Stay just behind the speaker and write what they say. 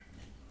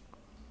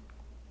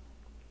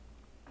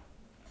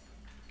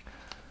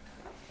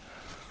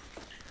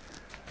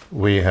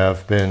We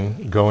have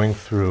been going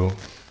through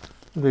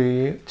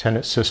the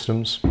tenet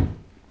systems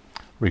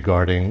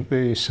regarding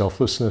the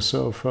selflessness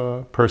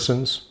of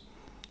persons,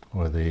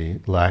 or the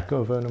lack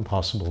of an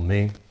impossible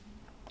me.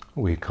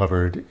 We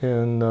covered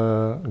in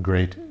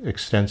great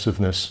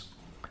extensiveness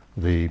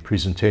the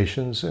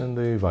presentations in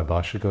the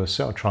Vaibhashika,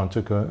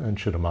 Sautrantika, and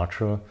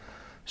Chittamatra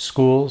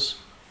schools.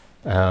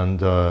 And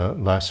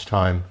last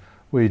time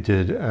we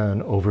did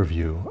an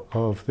overview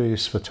of the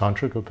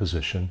Svatantrika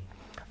position,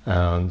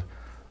 and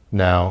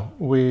now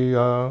we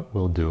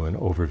will do an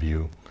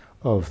overview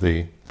of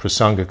the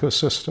Prasangika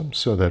system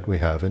so that we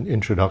have an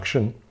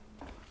introduction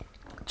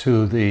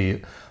to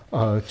the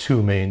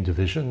two main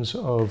divisions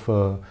of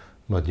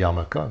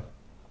Madhyamaka.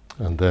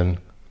 And then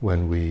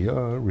when we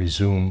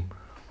resume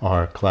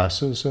our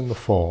classes in the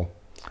fall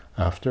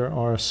after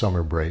our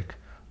summer break,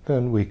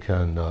 then we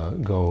can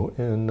go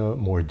in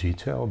more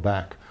detail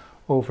back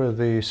over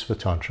the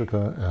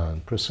Svatantrika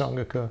and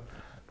Prasangika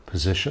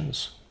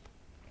positions.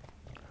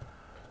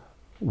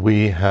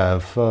 We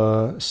have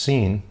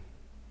seen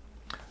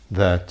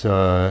that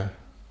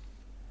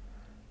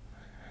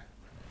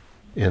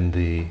in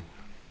the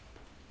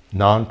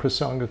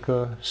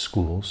non-Prasangika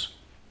schools,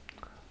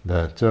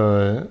 that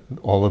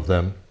all of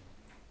them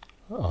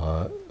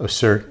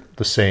assert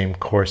the same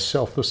coarse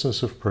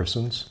selflessness of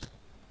persons,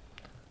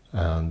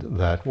 and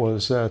that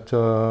was that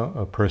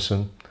a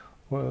person,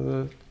 or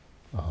the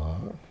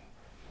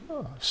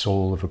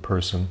soul of a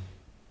person,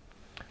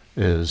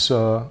 is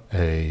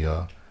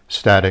a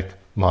static,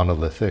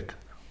 monolithic,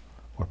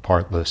 or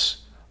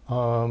partless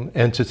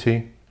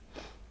entity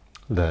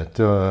that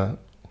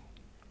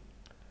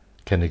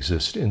can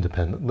exist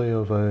independently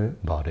of a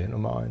body and a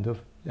mind, of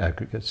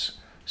aggregates,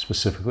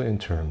 specifically in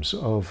terms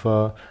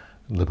of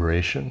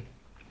liberation.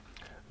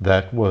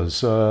 That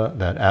was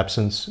that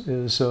absence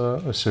is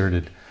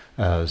asserted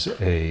as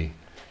an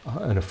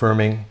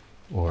affirming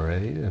or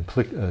an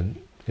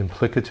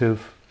implicative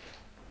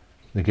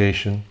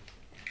negation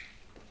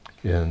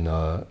in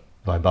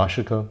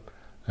Vaibhashika,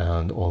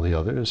 and all the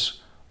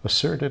others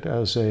asserted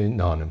as a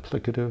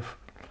non-implicative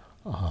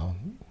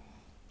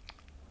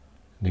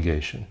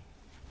negation.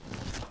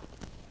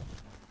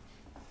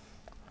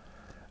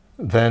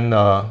 Then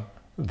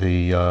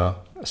the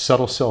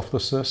subtle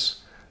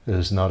selflessness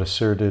is not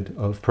asserted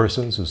of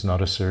persons, is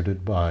not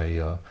asserted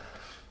by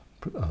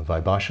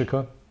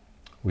Vaibhashika.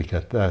 We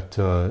get that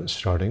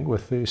starting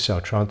with the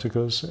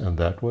Sautrantikas, and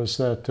that was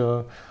that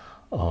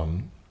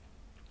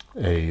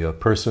a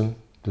person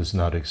does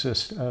not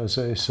exist as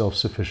a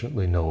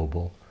self-sufficiently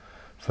knowable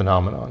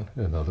phenomenon.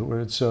 In other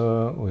words, we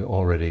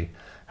already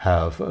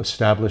have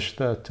established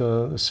that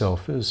the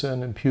self is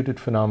an imputed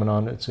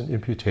phenomenon. It's an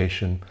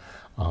imputation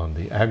on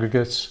the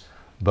aggregates,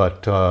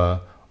 but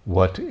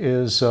what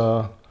is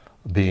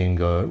being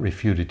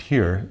refuted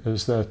here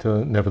is that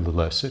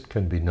nevertheless it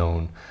can be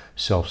known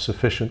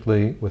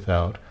self-sufficiently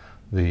without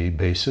the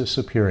basis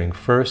appearing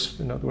first,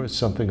 in other words,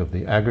 something of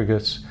the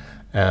aggregates,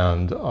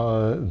 and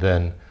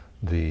then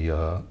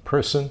the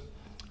person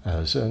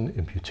as an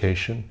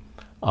imputation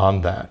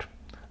on that.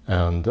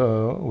 And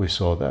we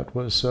saw that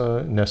was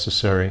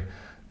necessary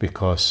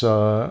because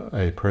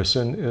a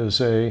person is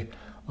a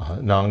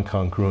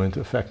non-congruent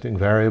affecting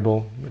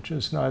variable, which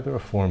is neither a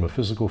form of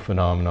physical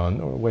phenomenon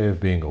nor a way of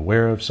being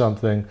aware of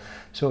something.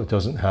 So it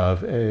doesn't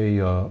have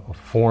a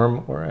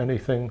form or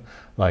anything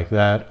like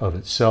that of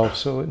itself,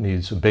 so it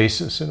needs a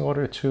basis in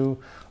order to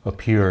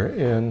appear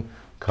in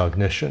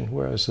cognition,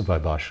 whereas the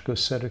Vaibhashika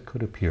said it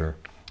could appear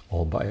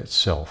all by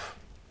itself.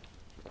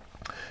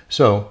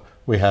 So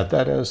we had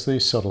that as the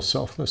subtle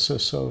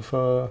selflessness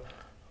of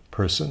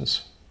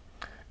persons.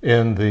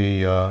 In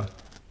the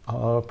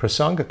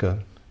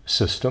Prasangika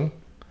system,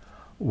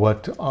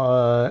 what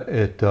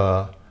it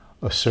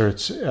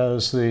asserts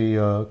as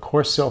the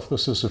coarse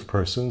selflessness of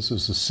persons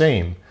is the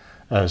same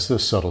as the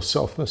subtle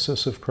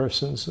selflessness of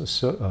persons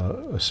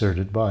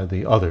asserted by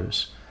the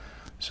others,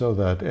 so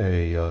that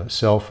a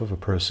self of a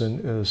person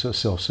is a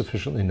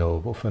self-sufficiently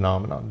knowable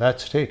phenomenon.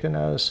 That's taken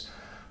as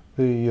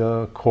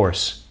the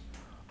coarse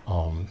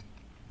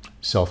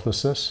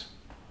selflessness.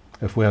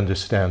 If we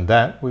understand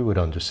that, we would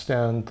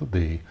understand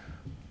the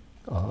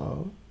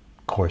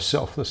coarse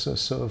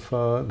selflessness of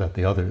that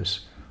the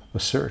others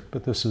assert,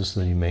 but this is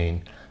the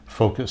main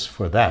focus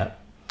for that.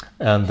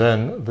 And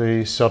then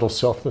the subtle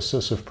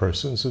selflessness of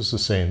persons is the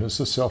same as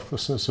the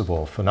selflessness of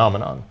all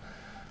phenomenon,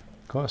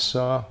 because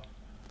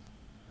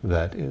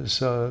that is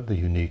the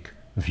unique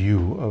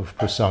view of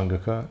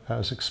Prasangika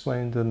as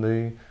explained in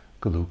the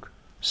Geluk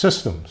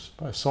systems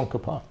by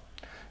Tsongkhapa.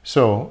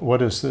 So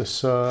what is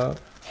this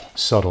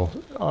subtle,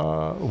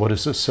 what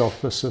is this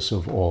selflessness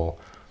of all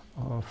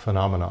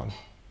phenomenon?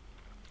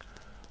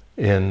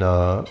 In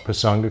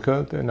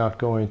Prasangika, they're not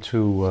going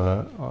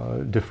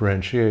to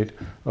differentiate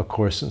a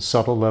coarse and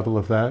subtle level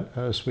of that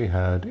as we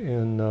had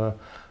in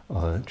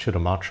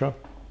Chittamatra,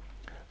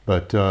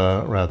 but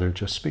rather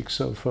just speaks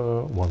of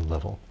one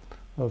level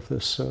of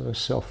this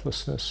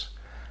selflessness.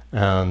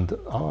 And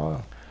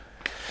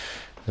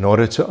in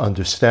order to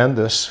understand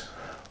this,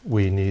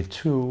 we need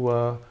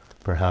to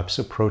perhaps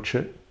approach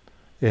it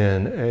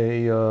in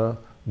a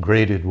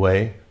graded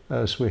way,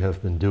 as we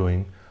have been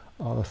doing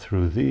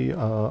through the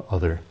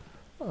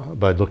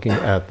by looking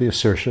at the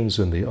assertions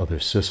in the other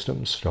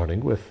systems,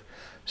 starting with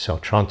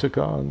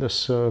Sautrantika on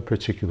this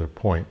particular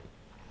point.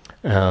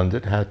 And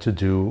it had to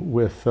do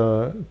with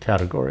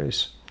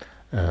categories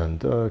and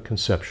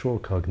conceptual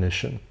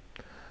cognition.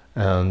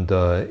 And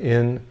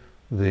in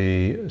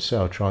the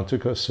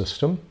Sautrantika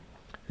system,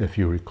 if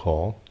you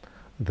recall,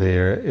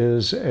 there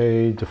is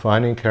a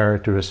defining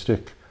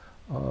characteristic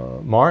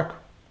mark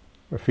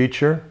or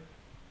feature,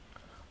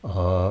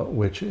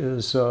 which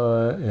is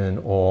in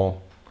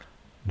all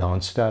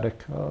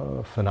non-static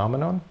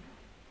phenomenon,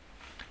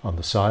 on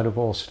the side of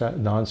all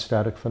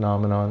non-static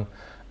phenomenon,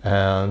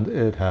 and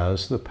it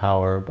has the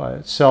power by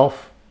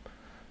itself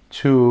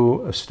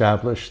to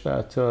establish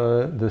that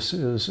this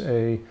is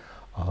a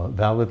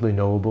validly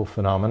knowable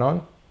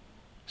phenomenon.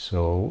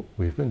 So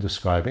we've been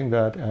describing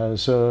that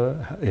as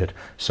it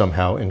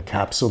somehow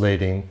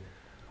encapsulating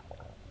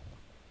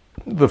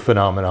the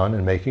phenomenon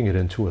and making it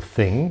into a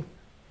thing.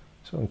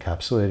 So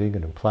encapsulating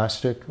it in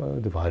plastic,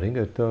 dividing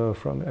it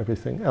from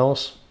everything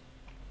else.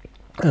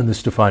 And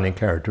this defining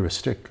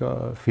characteristic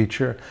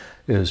feature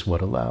is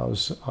what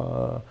allows,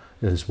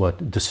 is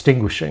what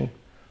distinguishing,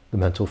 the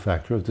mental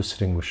factor of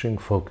distinguishing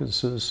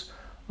focuses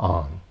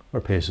on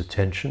or pays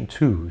attention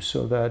to,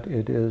 so that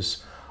it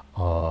is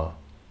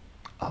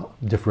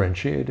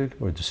differentiated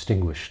or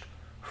distinguished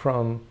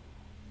from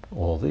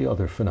all the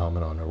other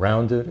phenomenon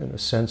around it in a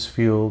sense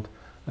field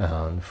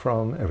and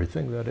from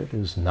everything that it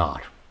is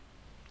not.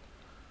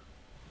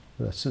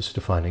 That's this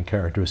defining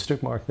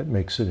characteristic mark that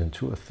makes it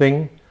into a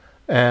thing.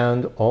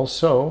 And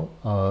also,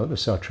 the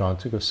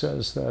Sautrantika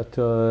says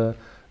that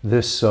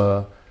this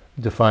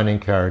defining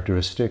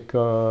characteristic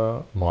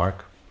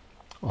mark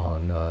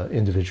on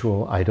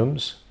individual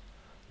items,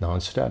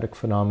 non-static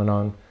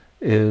phenomenon,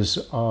 is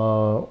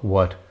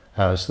what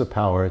has the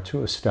power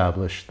to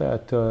establish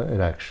that it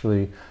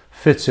actually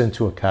fits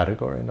into a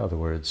category. In other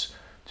words,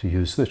 to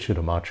use the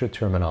Chittamatra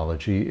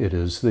terminology, it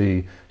is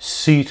the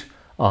seat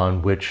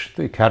on which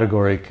the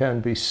category can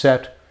be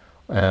set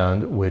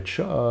and which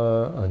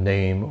a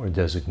name or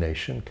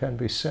designation can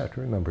be set.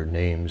 Remember,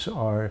 names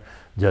are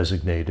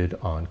designated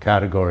on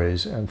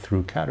categories and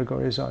through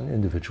categories on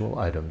individual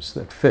items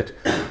that fit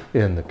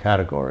in the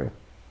category.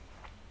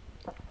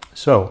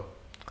 So,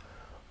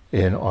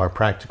 in our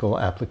practical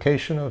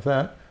application of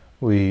that,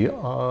 we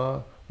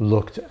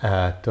looked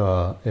at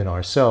in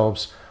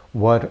ourselves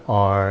what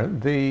are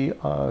the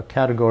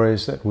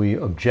categories that we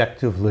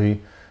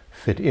objectively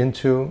fit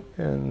into.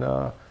 In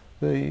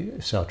the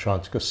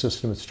Sautrantika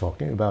system, it's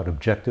talking about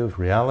objective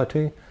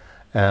reality,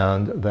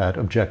 and that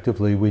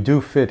objectively we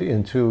do fit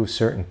into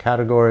certain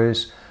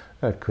categories.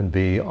 That can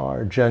be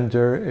our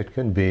gender, it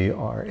can be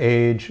our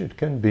age, it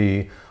can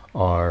be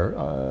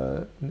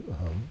our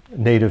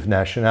native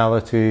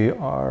nationality,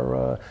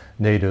 our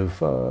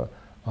native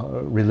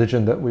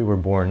religion that we were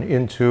born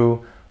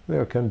into.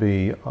 There can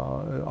be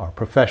our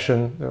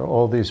profession. There are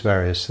all these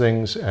various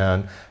things,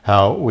 and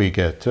how we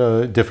get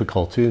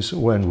difficulties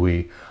when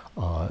we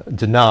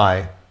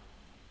deny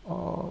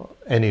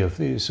any of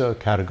these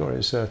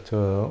categories that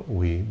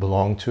we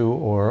belong to,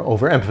 or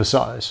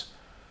overemphasize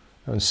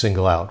and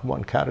single out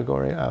one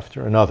category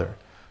after another.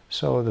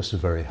 So this is a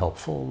very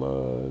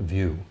helpful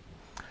view.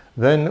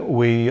 Then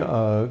we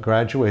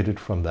graduated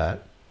from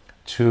that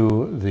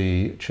to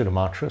the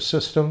Chittamatra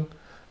system.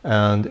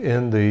 And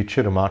in the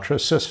Chittamatra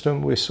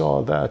system, we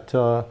saw that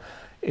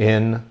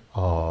in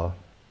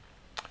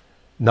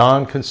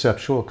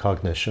non-conceptual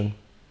cognition,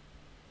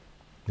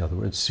 in other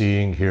words,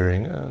 seeing,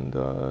 hearing,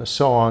 and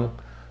so on,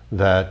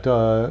 that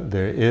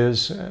there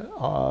is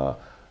a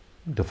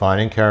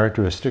defining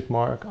characteristic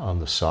mark on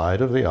the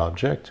side of the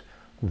object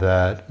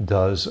that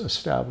does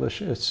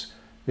establish its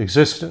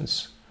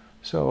existence.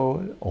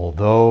 So,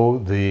 although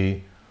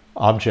the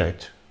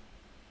object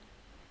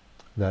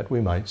that we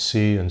might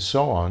see and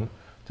so on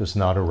does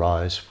not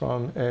arise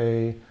from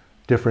a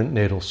different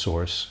natal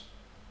source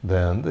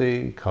than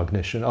the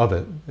cognition of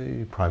it,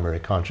 the primary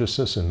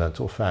consciousness and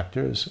mental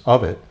factors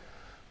of it,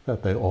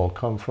 that they all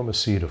come from a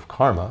seed of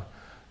karma.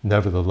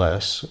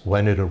 Nevertheless,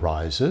 when it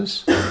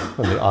arises,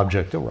 when the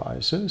object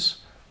arises,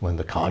 when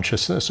the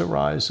consciousness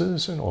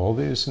arises, and all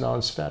these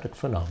non-static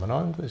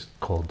phenomena,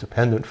 called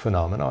dependent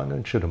phenomenon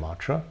in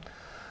Chittamatra,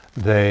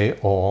 they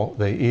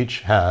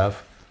each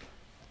have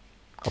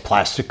a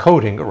plastic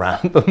coating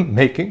around them,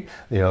 making,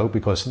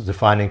 because the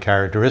defining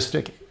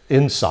characteristic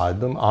inside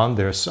them, on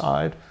their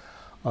side,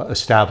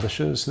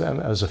 establishes them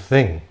as a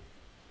thing.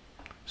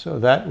 So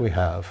that we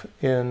have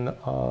in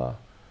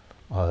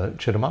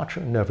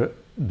Chittamatra. Never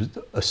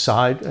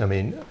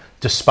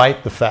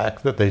despite the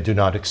fact that they do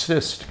not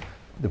exist,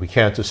 that we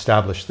can't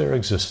establish their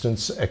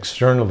existence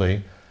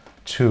externally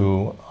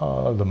to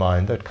the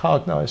mind that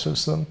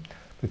cognizes them,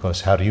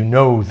 because how do you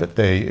know that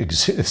they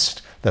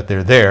exist, that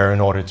they're there, in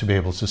order to be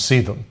able to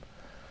see them?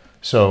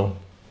 So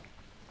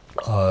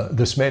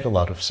this made a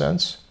lot of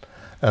sense.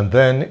 And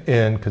then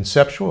in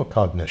conceptual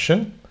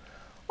cognition,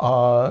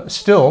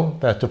 Still,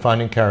 that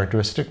defining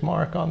characteristic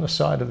mark on the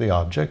side of the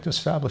object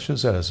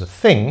establishes it as a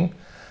thing.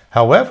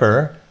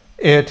 However,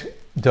 it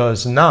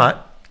is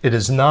not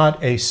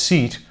a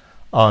seat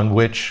on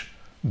which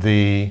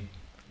the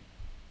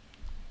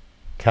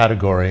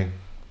category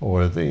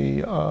or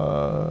the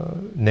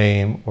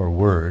name or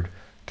word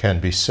can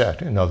be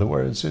set. In other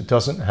words, it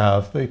doesn't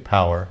have the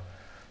power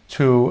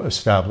to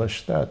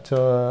establish that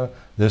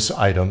this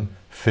item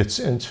fits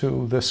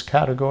into this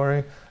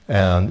category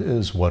and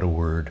is what a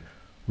word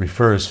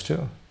refers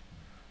to.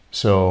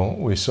 So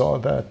we saw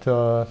that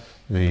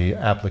the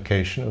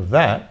application of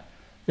that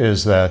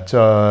is that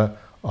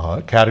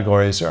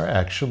categories are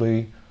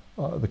actually,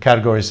 the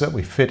categories that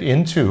we fit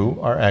into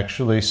are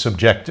actually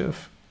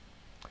subjective.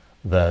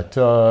 That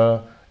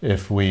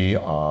if we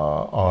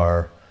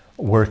are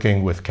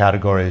working with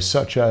categories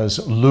such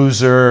as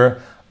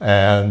loser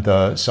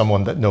and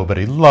someone that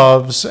nobody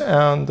loves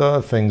and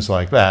things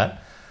like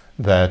that,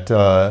 that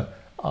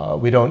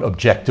we don't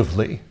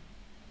objectively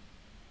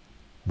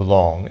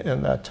belong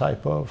in that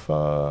type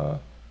of,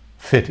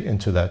 fit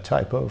into that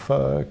type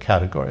of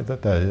category,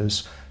 that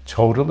is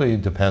totally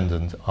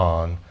dependent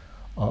on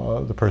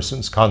the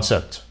person's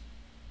concept,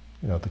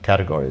 the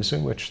categories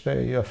in which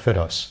they fit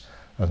us.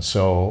 And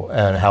so,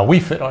 and how we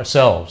fit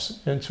ourselves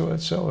into it.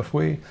 So if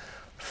we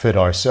fit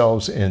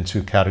ourselves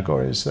into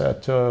categories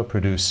that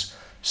produce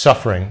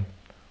suffering,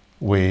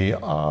 we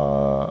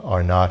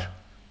are not,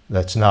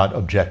 that's not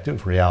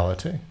objective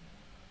reality.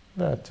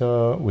 That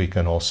we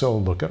can also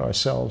look at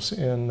ourselves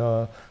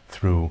in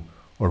through,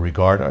 or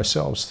regard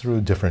ourselves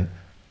through different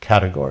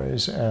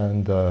categories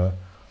and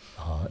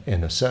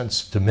in a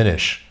sense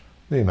diminish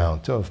the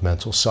amount of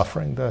mental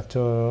suffering that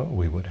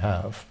we would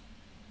have.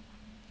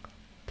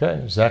 Okay,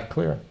 is that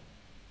clear?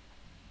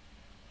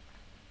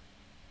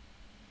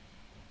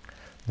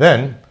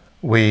 Then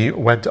we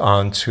went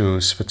on to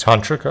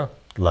Svatantrika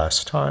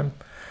last time,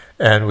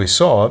 and we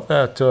saw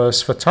that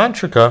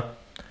Svatantrika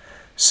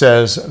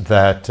says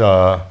that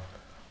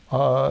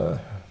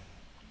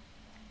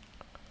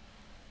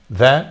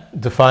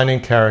that defining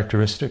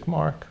characteristic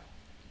mark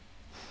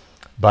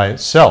by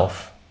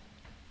itself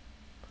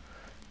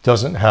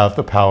doesn't have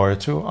the power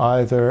to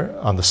either,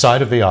 on the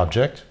side of the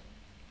object,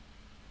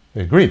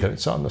 we agree that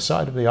it's on the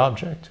side of the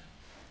object,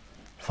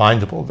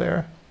 findable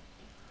there,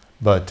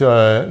 but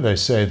they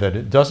say that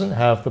it doesn't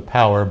have the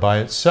power by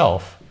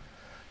itself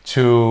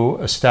to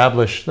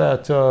establish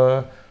that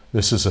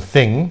this is a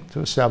thing,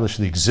 to establish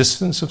the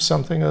existence of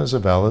something as a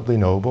validly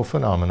knowable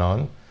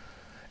phenomenon.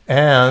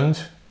 And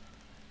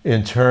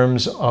in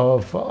terms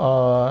of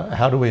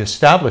how do we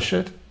establish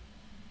it,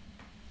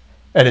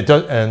 and it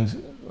does,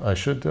 and I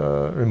should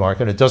remark,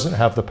 and it doesn't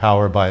have the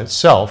power by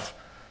itself,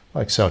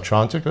 like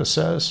Sautrantika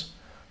says,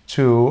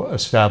 to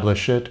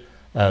establish it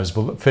as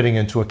fitting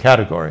into a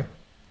category.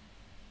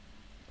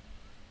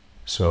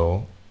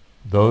 So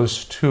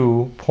those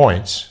 2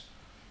 points,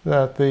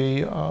 that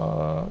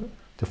the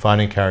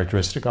defining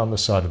characteristic on the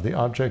side of the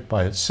object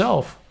by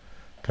itself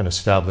can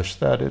establish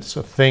that it's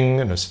a thing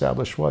and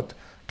establish what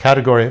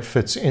category it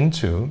fits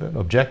into, that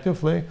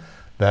objectively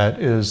that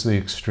is the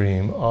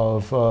extreme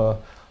of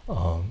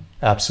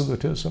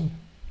absolutism.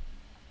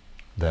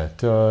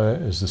 That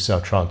is the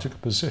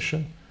Sautrantika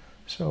position.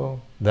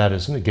 So that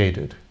is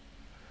negated.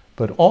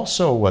 But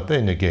also what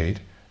they negate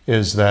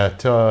is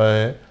that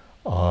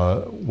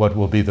what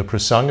will be the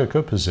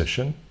Prasangika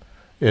position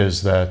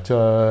is that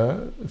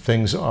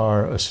things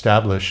are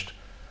established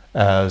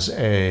as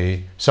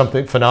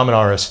phenomena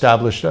are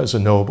established as a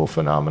knowable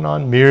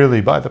phenomenon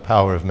merely by the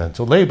power of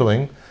mental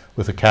labeling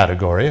with a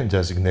category and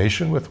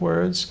designation with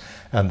words,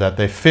 and that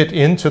they fit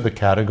into the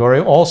category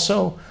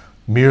also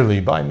merely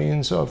by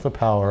means of the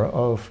power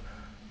of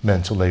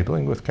mental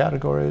labeling with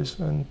categories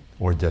and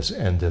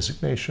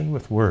designation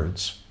with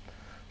words.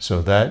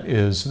 So that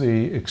is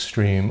the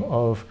extreme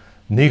of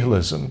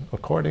nihilism,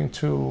 according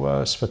to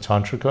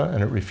Svatantrika,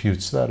 and it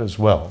refutes that as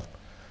well.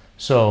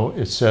 So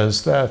it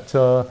says that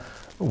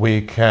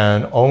we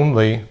can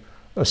only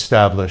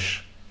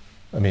establish,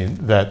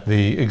 that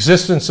the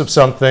existence of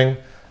something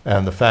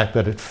and the fact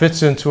that it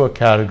fits into a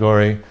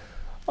category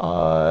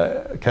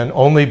can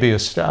only be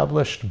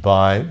established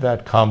by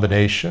that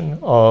combination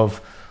of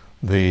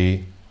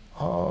the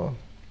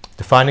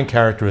defining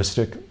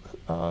characteristic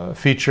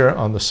feature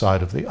on the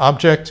side of the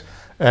object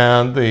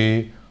and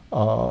the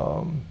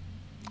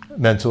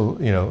mental,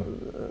 the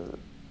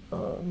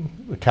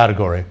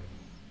category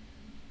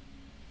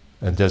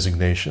and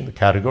designation, the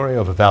category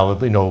of a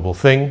validly knowable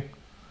thing,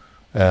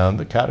 and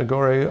the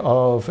category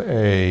of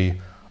a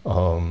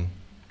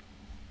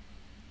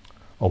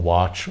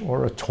watch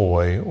or a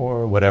toy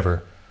or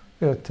whatever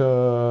it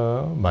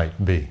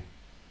might be.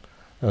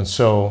 And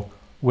so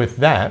with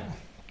that,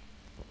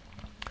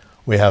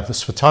 we have the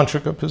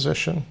Svatantrika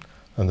position,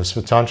 and the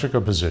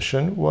Svatantrika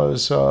position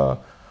was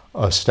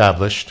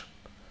established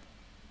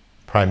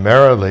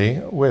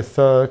primarily with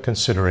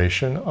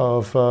consideration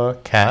of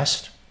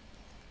caste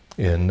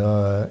in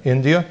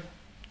India,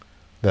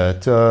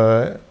 that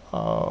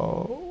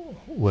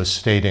was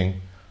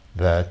stating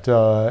that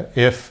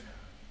if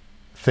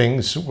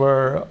things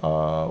were,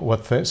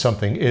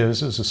 something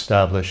is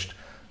established,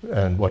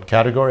 and what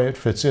category it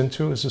fits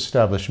into is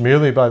established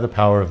merely by the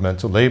power of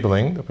mental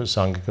labeling, the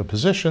Prasangika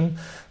position,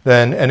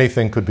 then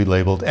anything could be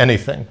labeled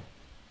anything.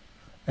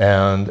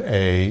 And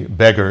a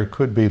beggar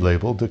could be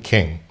labeled a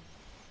king.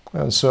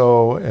 And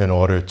so in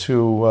order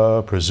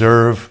to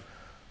preserve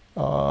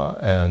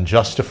and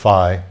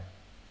justify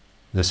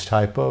this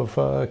type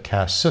of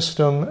caste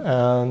system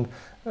and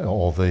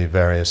all the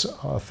various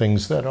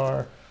things that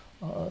are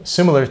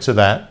similar to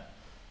that,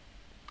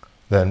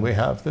 then we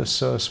have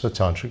this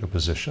Svatantrika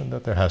position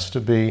that there has to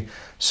be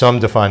some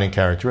defining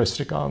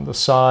characteristic on the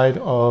side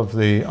of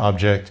the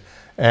object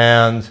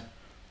and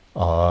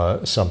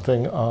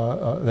something,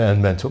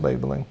 and mental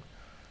labeling.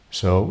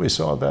 So we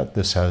saw that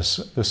this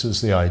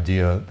is the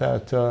idea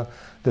that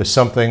there's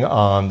something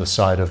on the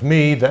side of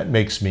me that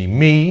makes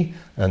me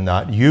and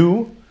not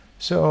you.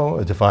 So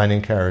a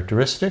defining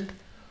characteristic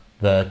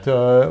that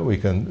we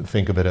can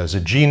think of it as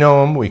a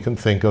genome, we can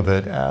think of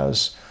it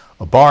as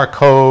a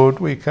barcode,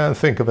 we can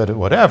think of it as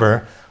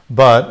whatever,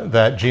 but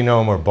that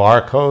genome or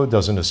barcode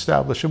doesn't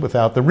establish it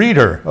without the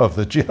reader of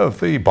the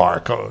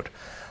barcode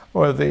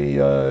or the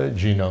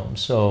genome.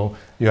 So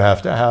you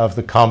have to have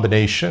the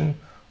combination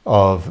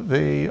of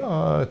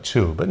the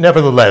two. But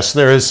nevertheless,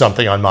 there is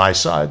something on my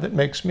side that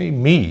makes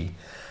me.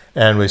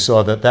 And we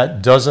saw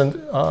that doesn't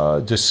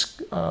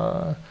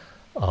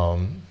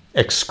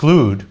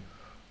exclude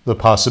the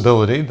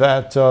possibility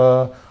that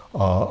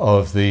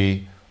of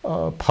the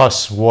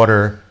pus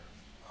water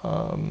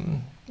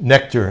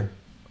nectar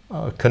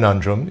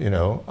conundrum,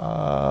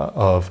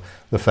 of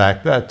the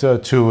fact that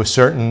to a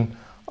certain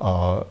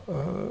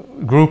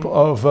group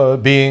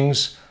of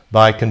beings,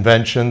 by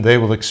convention, they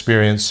will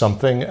experience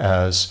something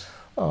as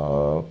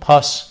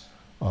pus,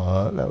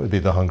 that would be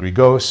the hungry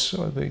ghosts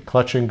or the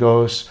clutching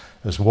ghosts.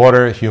 As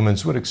water,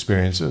 humans would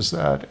experience as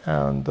that,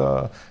 and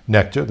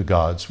nectar, the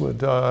gods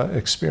would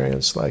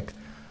experience like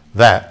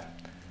that.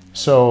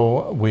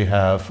 So we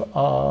have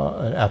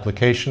an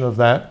application of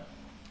that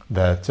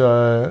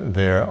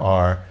there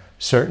are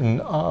certain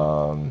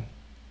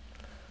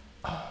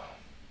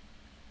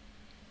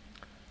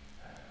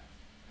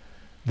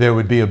there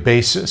would be a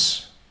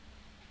basis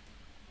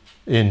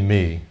in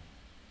me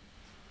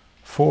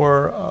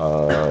for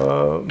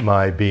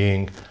my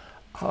being,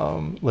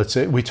 let's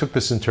say we took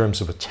this in terms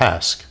of a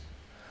task,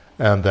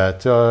 and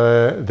that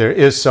there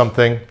is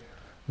something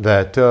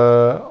that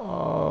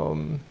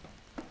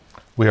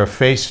we are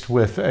faced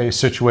with a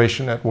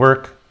situation at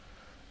work,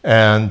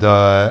 and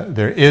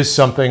there is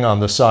something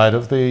on the side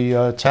of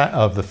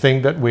the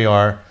thing that we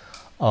are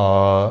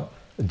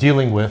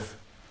dealing with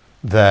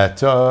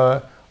that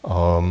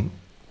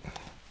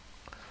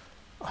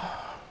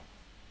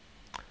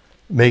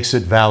makes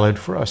it valid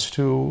for us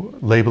to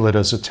label it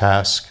as a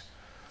task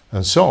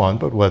and so on.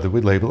 But whether we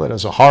label it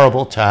as a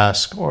horrible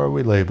task or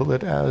we label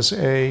it as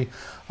a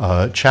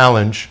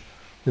challenge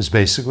is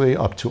basically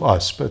up to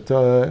us. But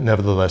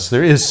nevertheless,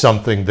 there is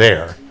something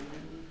there.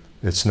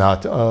 It's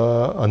not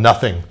a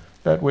nothing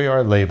that we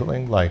are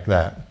labeling like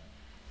that,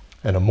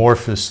 an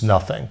amorphous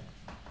nothing.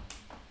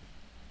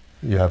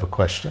 You have a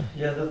question?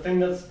 Yeah, the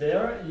thing that's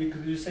there,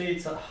 you say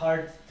it's a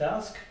hard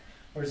task,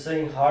 or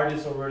saying hard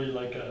is already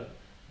like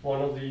one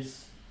of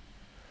these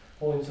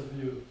points of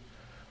view?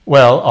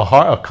 Well, a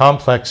hard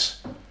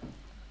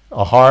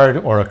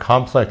or a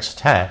complex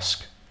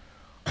task,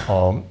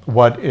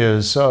 what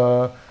is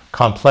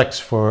complex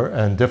for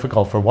and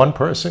difficult for one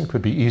person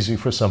could be easy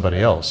for somebody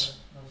else.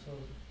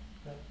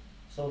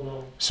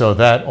 So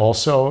that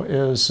also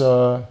is,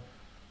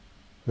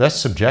 that's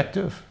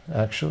subjective,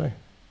 actually.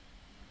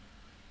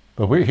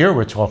 But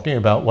we're talking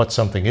about what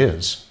something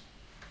is.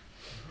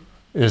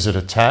 Is it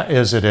an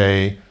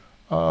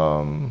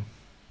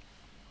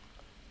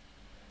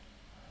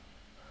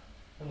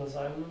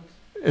assignment?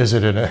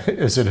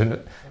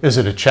 Is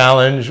it a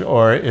challenge,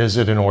 or is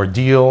it an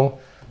ordeal?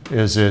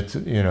 Is it,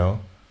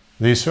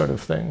 these sort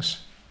of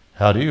things?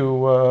 How do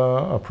you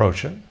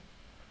approach it?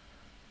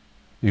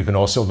 You can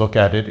also look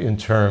at it in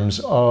terms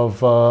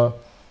of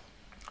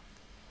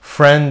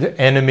friend,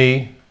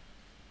 enemy,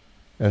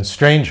 and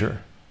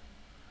stranger.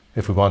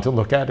 If we want to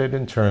look at it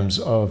in terms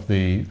of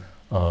the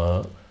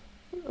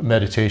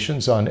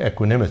meditations on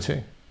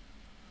equanimity,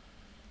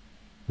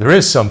 there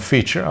is some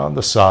feature on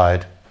the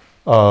side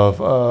of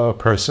a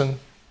person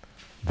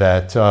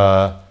that,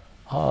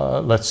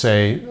 let's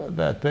say,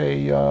 that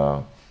they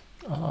are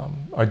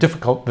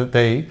difficult, that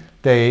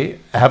they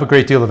have a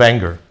great deal of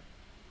anger.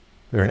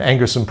 They're an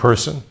angersome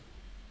person.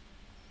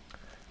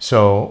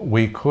 So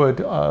we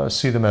could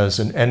see them as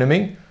an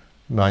enemy.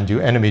 Mind you,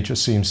 enemy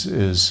just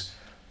is,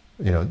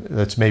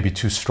 that's maybe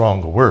too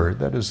strong a word.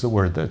 That is the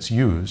word that's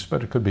used,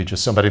 but it could be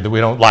just somebody that we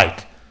don't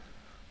like,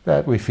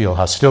 that we feel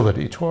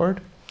hostility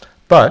toward.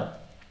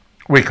 But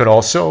we could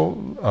also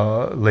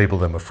label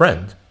them a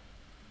friend,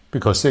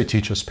 because they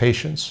teach us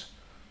patience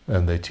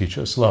and they teach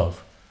us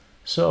love.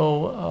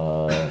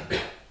 So,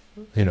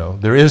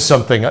 there is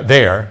something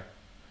there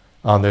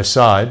on their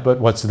side, but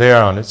what's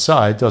there on its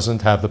side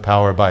doesn't have the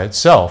power by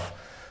itself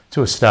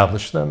to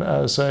establish them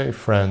as a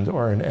friend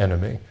or an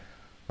enemy.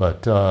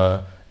 But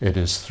it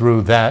is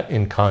through that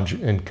in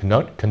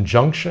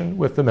conjunction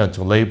with the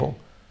mental label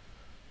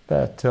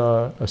that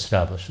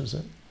establishes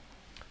it.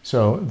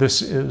 So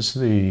this is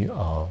the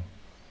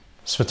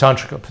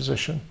Svatantrika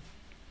position.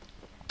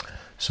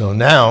 So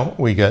now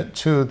we get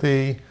to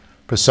the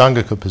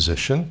Prasangika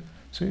position.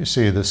 So you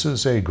see this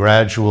is a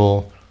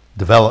gradual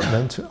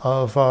development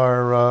of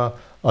our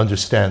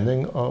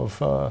understanding of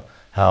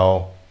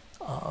how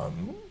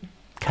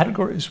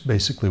categories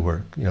basically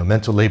work.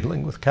 Mental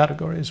labeling with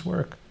categories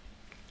works.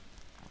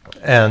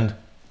 And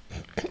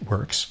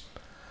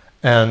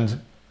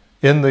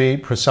in the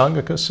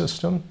Prasangika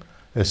system,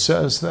 it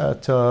says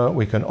that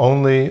we can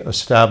only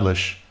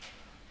establish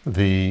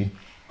the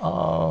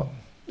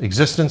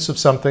existence of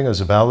something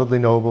as a validly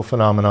knowable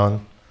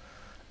phenomenon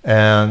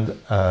and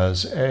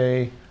as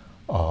a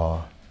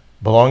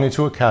belonging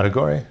to a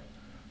category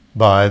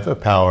by the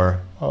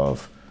power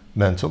of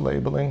mental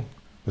labeling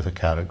with a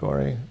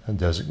category and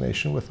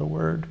designation with a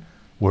word,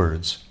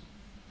 words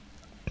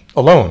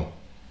alone.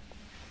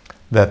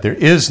 That there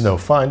is no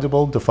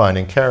findable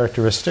defining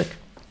characteristic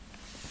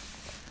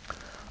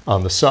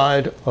on the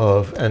side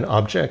of an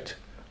object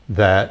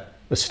that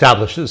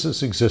establishes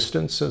its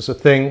existence as a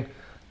thing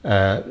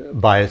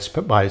by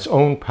its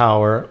own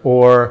power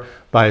or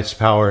by its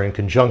power in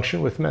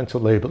conjunction with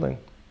mental labeling.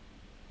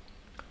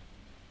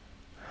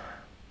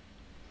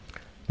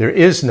 There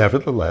is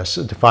nevertheless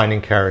a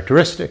defining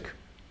characteristic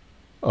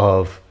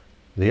of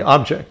the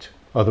object.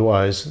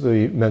 Otherwise,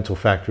 the mental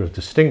factor of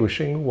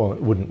distinguishing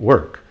wouldn't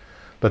work.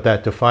 But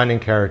that defining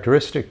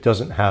characteristic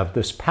doesn't have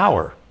this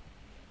power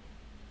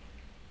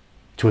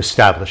to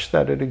establish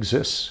that it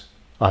exists,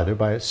 either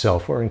by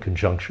itself or in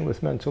conjunction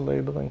with mental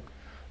labeling.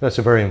 That's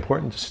a very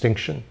important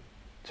distinction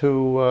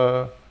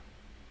to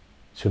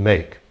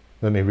make.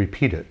 Let me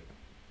repeat it.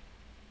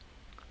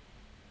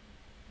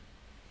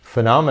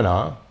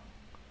 Phenomena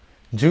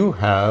do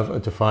have a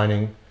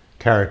defining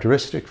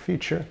characteristic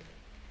feature.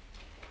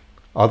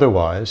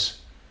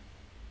 Otherwise,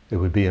 it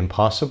would be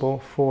impossible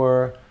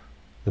for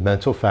the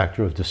mental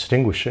factor of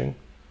distinguishing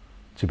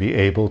to be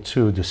able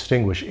to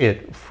distinguish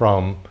it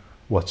from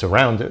what's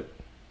around it.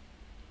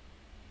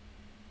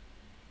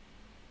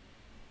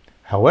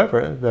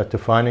 However, that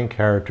defining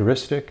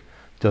characteristic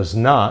does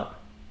not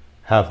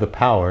have the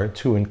power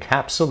to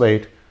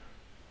encapsulate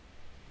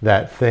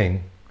that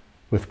thing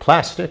with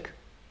plastic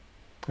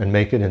and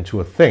make it into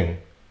a thing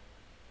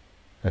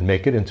and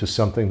make it into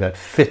something that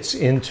fits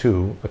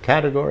into a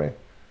category,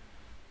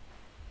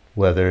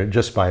 whether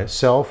just by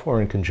itself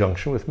or in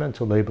conjunction with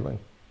mental labeling.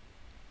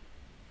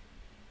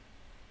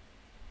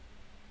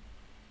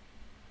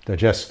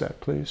 Digest that,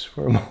 please,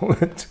 for a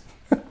moment.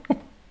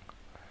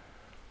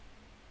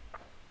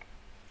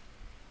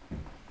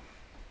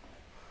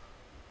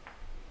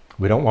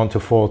 We don't want to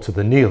fall to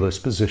the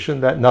nihilist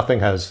position that nothing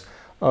has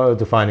a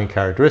defining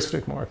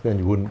characteristic mark. Then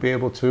you wouldn't be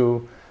able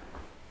to,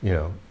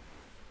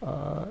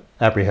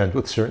 apprehend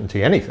with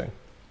certainty anything.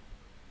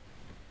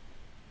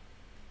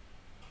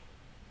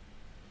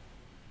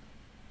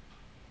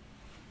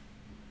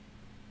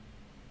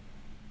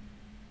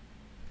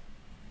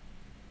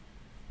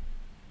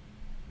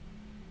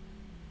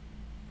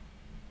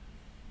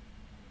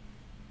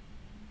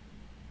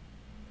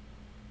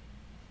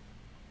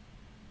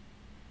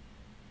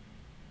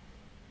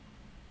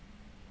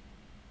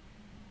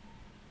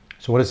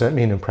 So what does that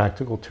mean in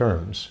practical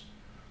terms?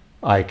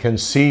 I can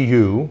see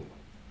you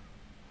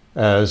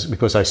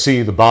because I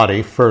see the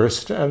body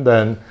first, and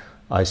then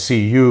I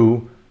see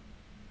you,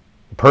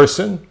 the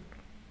person,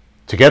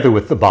 together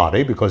with the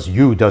body, because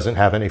you doesn't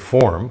have any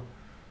form.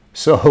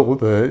 So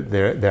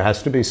there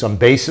has to be some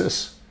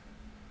basis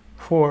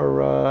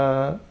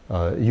for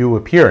you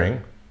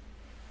appearing.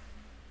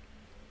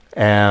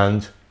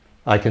 And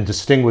I can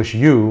distinguish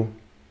you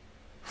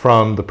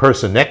from the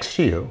person next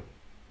to you,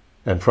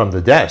 and from the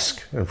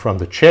desk, and from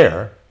the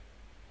chair.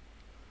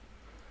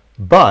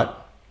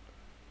 But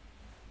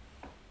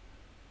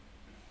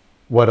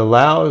what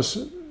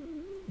allows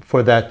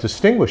for that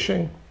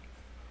distinguishing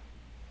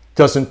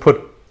doesn't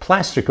put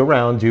plastic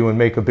around you and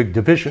make a big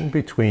division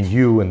between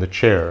you and the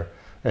chair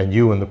and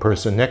you and the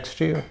person next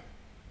to you,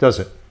 does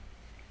it?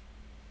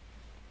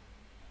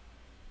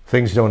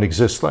 Things don't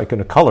exist like in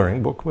a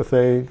coloring book with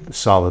a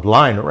solid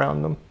line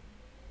around them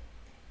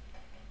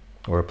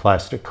or a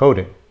plastic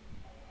coating.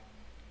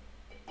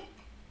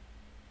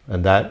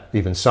 And that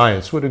even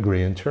science would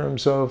agree in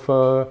terms of,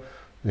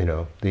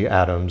 the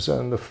atoms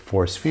and the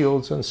force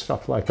fields and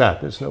stuff like that.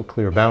 There's no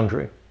clear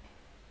boundary.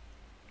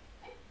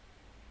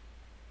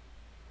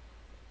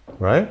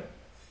 Right?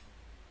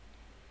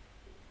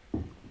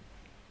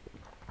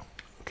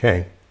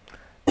 Okay.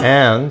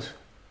 And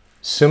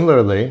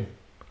similarly,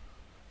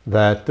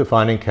 that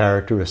defining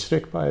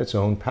characteristic by its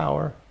own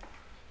power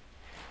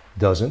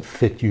doesn't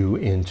fit you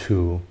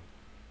into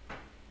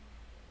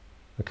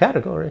a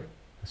category,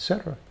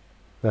 etc.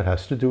 That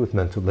has to do with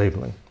mental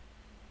labeling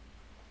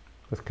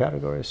with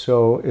categories.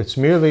 So it's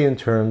merely in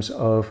terms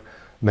of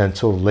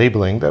mental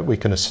labeling that we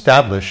can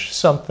establish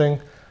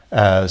something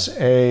as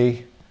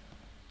a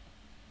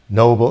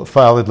knowable,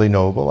 validly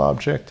knowable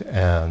object,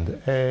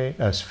 and A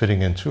as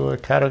fitting into a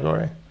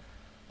category.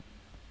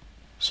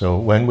 So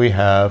when we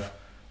have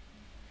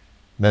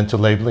mental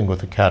labeling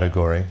with a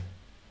category,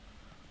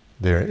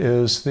 there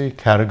is the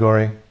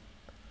category,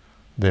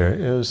 there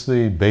is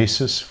the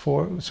basis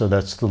for, so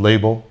that's the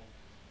label,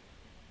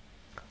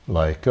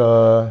 like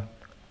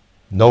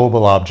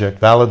knowable object,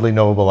 validly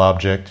knowable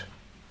object,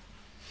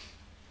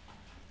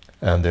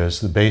 and there's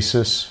the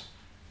basis,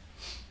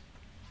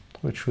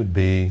 which would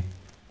be,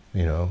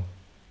 you know,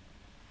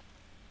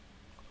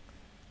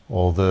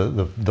 all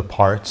the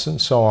parts and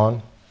so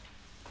on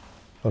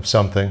of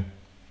something.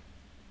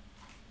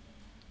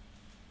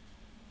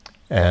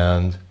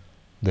 And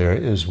there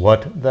is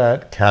what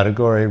that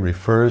category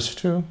refers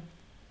to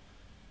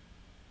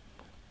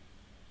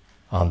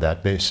on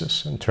that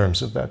basis, in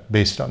terms of that,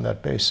 based on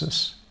that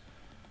basis.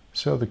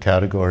 So the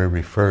category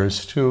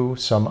refers to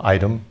some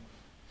item,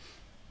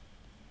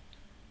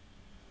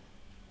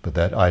 but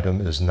that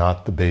item is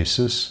not the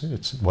basis.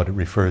 It's what it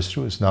refers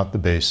to is not the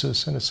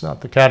basis, and it's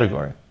not the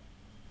category.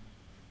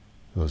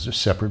 Those are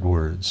separate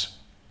words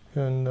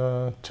in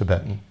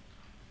Tibetan.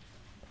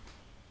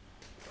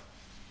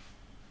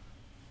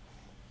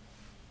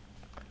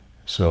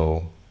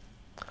 So,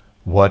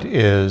 what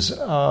is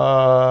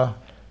an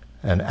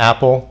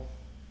apple?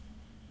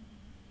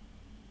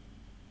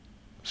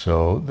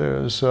 So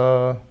there's,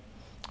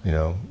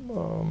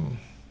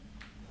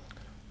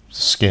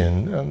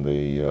 skin and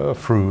the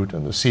fruit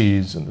and the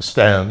seeds and the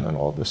stem and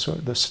all this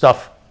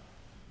stuff.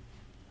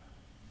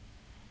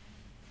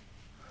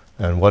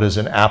 And what is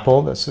an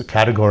apple? That's the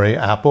category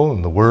apple,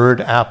 and the word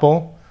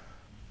apple.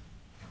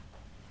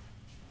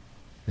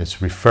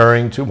 It's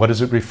referring to, what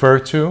does it refer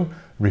to? It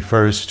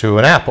refers to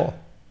an apple.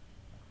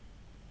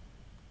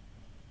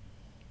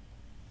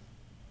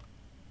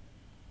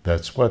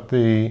 That's what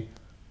the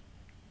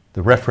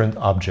referent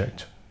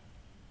object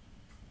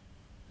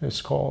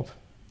is called.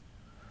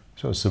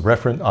 So it's the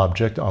referent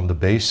object on the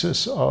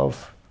basis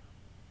of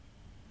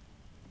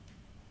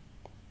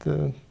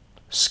the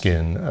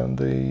skin and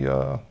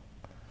the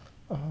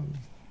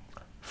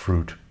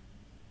fruit,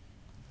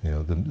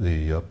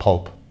 the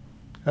pulp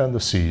and the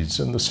seeds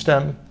and the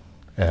stem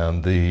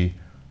and the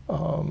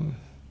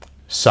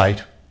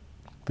sight,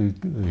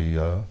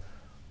 the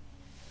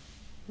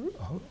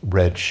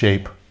red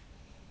shape,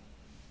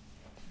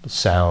 the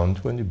sound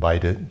when you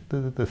bite it,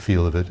 the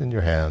feel of it in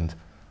your hand,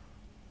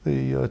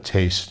 the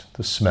taste,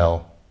 the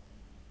smell,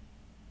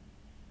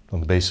 on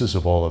the basis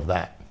of all of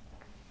that,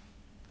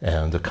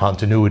 and the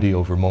continuity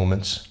over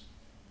moments,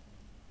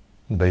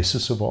 on the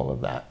basis of all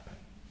of that.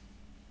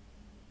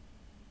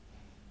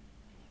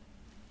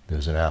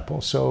 There's an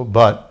apple. So,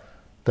 but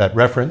that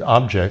referent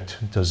object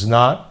does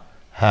not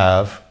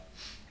have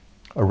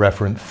a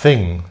referent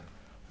thing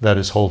that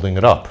is holding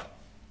it up.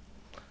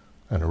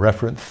 And a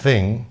referent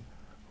thing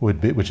would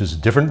be, which is a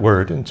different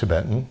word in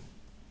Tibetan,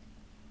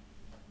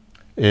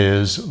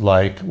 is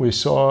like we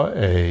saw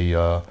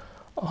a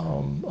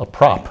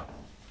prop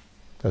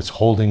that's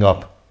holding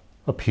up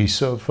a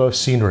piece of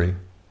scenery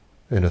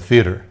in a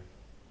theater.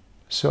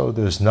 So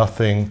there's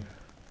nothing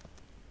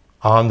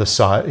on the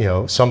side,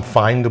 some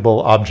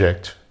findable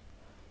object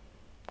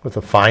with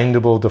a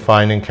findable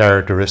defining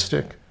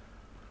characteristic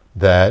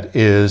that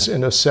is,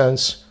 in a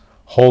sense,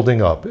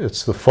 holding up.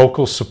 It's the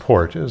focal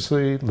support, is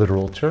the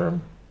literal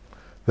term,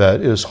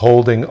 that is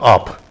holding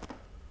up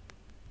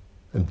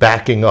and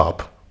backing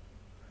up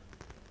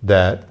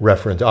that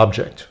referent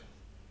object.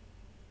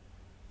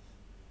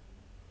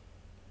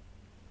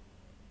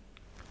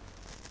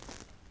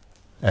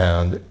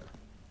 And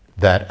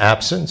that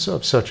absence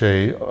of such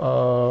a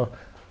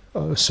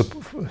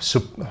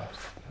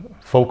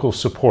focal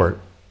support,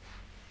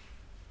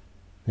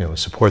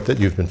 support that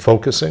you've been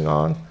focusing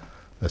on,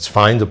 that's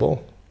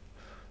findable,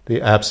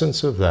 the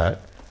absence of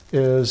that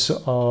is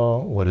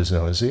what is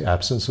known as the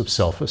absence of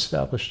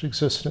self-established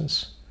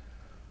existence.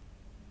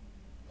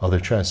 Other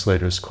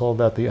translators call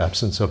that the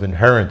absence of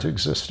inherent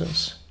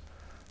existence,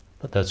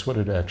 but that's what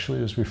it actually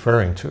is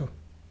referring to.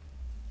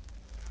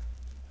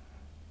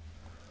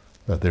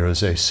 That there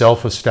is a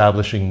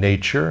self-establishing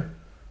nature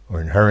or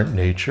inherent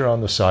nature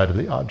on the side of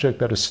the object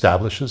that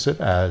establishes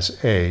it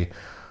as a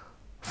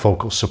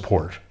focal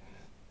support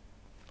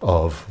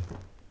of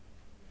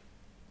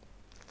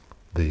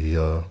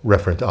the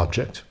referent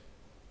object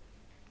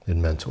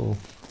in mental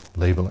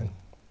labeling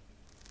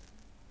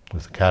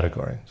with the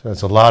category. So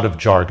that's a lot of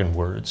jargon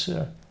words.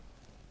 Yeah.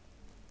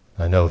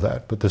 I know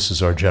that, but this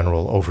is our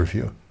general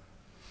overview.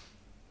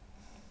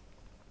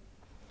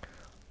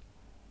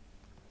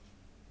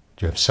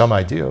 Do you have some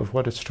idea of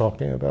what it's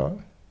talking about?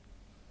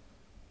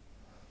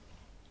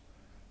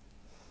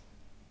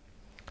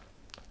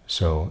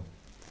 So,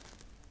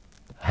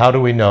 how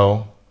do we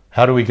know?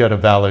 How do we get a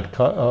valid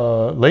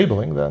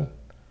labeling then?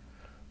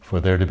 For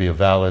there to be a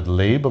valid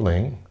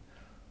labeling,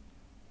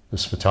 the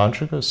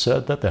Svatantrika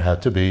said that there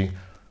had to be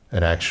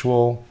an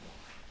actual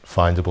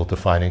findable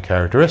defining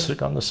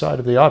characteristic on the side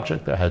of the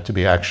object. There had to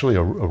be actually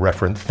a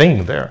referent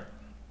thing there.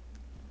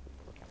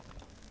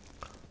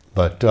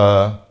 But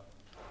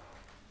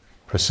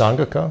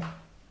Prasangika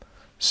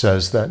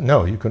says that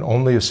no, you can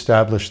only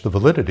establish the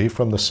validity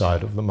from the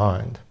side of the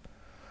mind.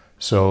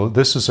 So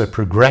this is a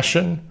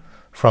progression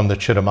from the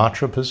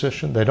Chittamatra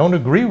position. They don't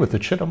agree with the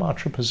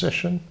Chittamatra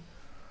position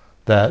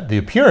that the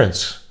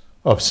appearance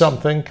of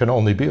something can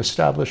only be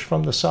established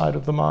from the side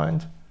of the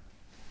mind.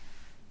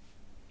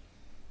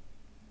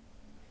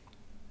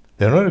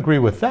 They don't agree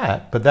with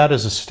that, but that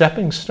is a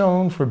stepping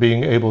stone for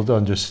being able to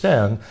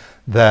understand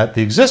that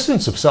the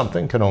existence of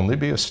something can only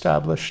be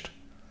established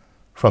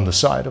from the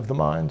side of the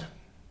mind.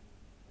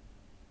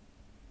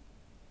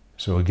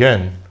 So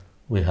again,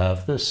 we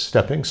have this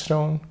stepping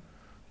stone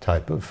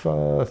type of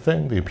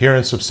thing. The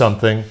appearance of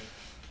something,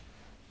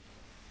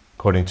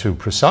 according to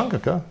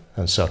Prasangika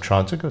and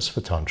Sautrantika,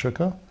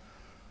 Svatantrika,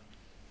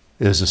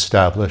 is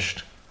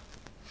established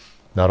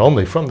not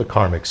only from the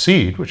karmic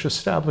seed, which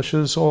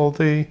establishes all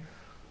the,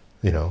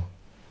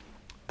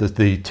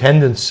 the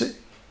tendency.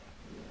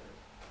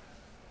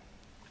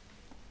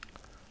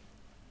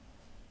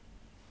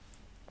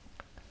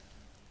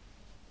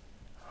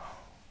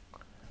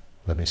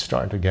 Let me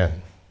start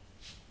again.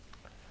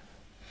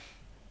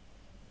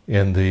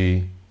 In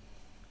the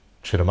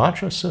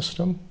Chittamatra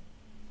system,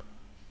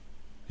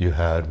 you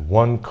had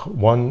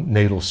one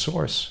natal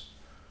source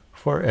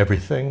for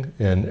everything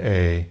in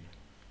a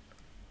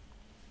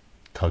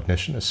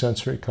cognition, a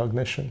sensory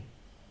cognition.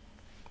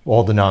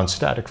 All the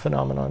non-static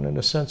phenomenon in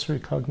a sensory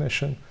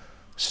cognition.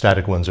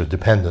 Static ones are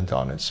dependent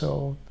on it,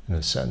 so in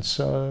a sense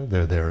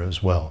they're there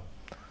as well,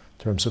 in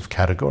terms of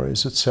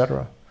categories,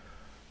 etc.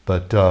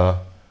 But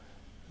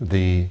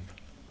the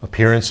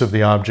appearance of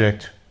the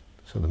object,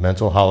 so the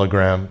mental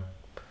hologram,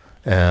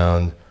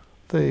 and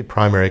the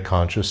primary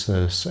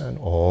consciousness and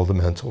all the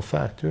mental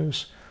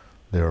factors,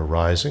 their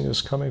arising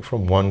is coming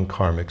from one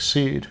karmic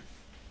seed.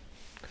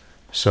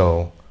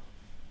 So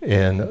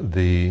and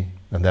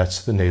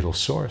that's the natal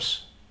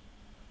source.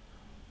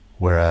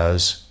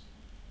 Whereas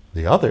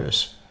the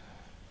others,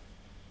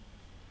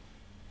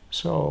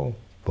 so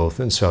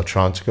both in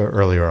Sautrantika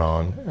earlier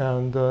on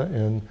and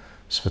in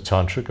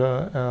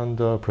Svatantrika and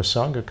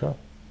Prasangika,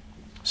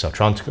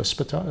 Sautrantika,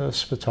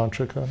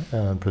 Svatantrika,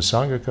 and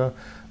Prasangika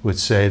would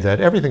say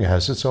that everything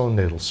has its own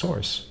natal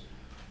source.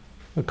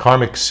 The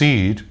karmic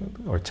seed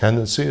or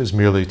tendency is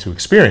merely to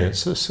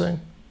experience this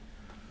thing,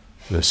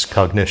 this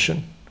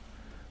cognition.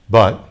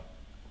 But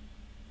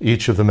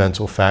each of the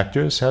mental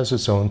factors has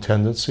its own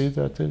tendency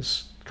that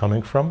is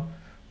coming from.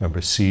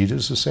 Remember, seed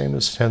is the same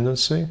as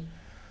tendency,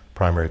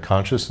 primary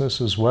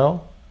consciousness as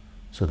well.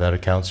 So that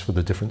accounts for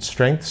the different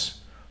strengths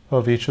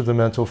of each of the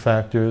mental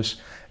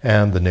factors,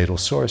 and the natal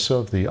source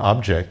of the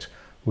object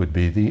would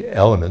be the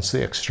elements,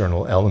 the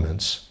external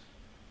elements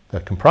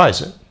that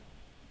comprise it.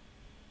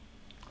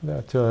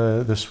 That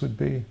this would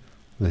be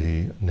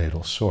the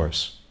natal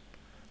source.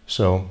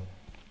 So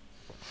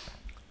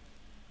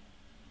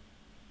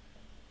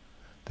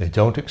they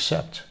don't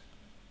accept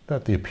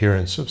that the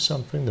appearance of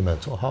something, the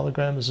mental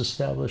hologram, is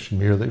established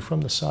merely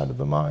from the side of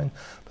the mind,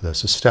 but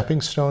that's a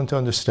stepping stone to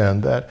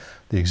understand that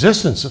the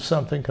existence of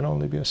something can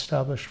only be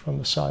established from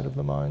the side of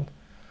the mind.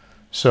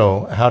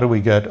 So how do we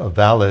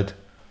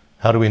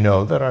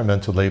know that our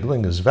mental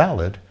labeling is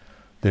valid?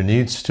 There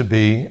needs to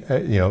be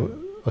a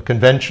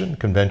convention.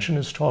 Convention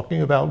is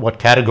talking about what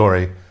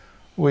category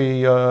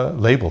we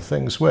label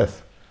things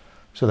with.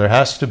 So there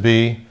has to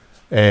be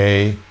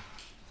a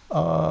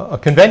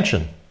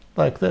convention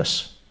like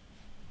this.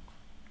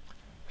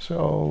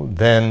 So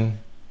then,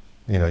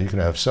 you can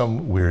have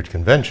some weird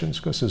conventions,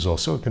 because there's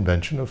also a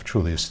convention of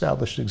truly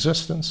established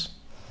existence,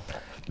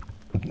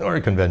 or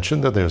a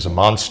convention that there's a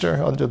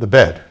monster under the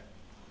bed.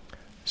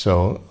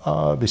 So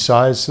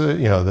besides,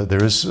 that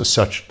there is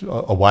such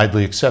a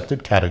widely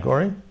accepted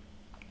category,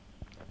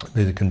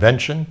 the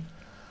convention,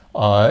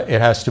 it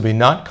has to be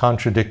not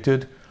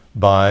contradicted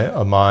by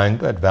a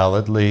mind that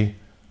validly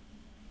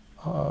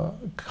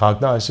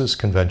cognizes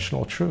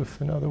conventional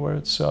truth. In other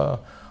words,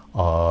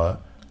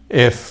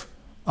 if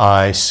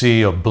I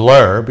see a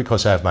blur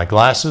because I have my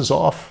glasses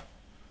off,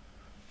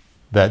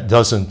 that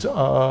doesn't,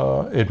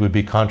 it would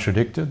be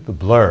contradicted, the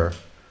blur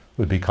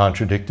would be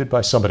contradicted by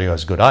somebody who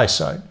has good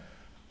eyesight,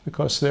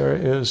 because there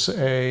is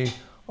a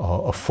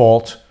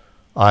fault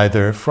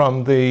either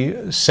from the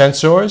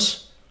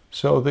sensors,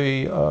 so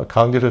the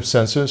cognitive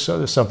sensors, so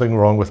there's something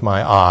wrong with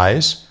my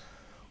eyes,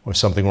 or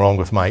something wrong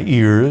with my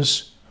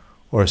ears,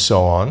 or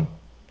so on.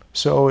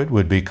 So it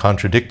would be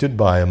contradicted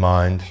by a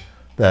mind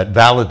that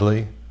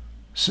validly,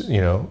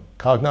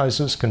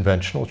 cognizes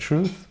conventional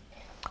truth,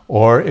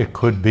 or it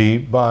could be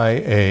by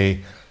a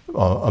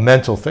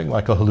mental thing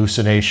like a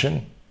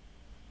hallucination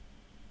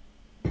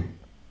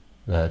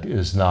that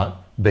is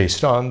not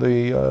based on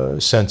the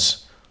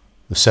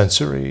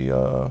sensory,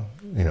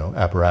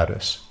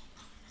 apparatus,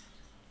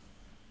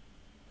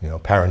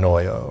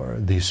 paranoia or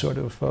these sort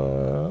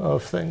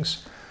of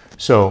things.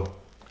 So,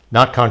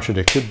 not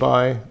contradicted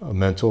by a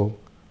mental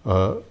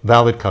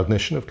valid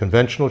cognition of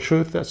conventional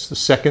truth. That's the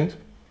second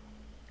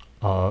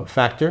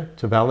factor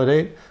to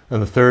validate.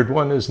 And the third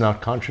one is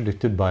not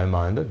contradicted by a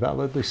mind that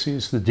validly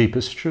sees the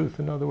deepest truth.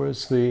 In other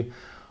words, the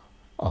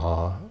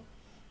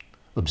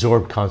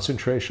absorbed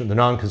concentration, the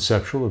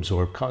non-conceptual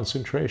absorbed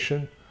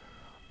concentration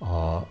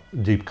of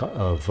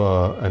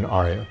an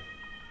Arya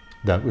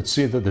that would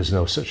see that there's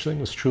no such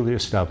thing as truly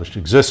established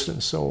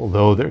existence. So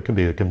although there can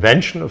be a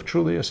convention of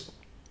truly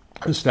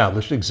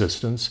established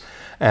existence,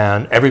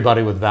 and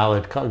everybody with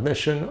valid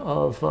cognition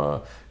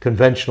of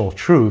conventional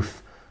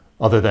truth,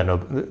 other than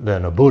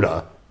a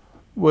Buddha,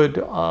 would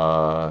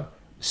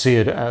see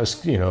it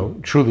as,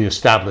 truly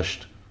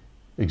established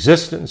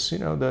existence,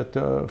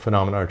 that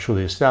phenomena are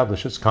truly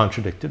established. It's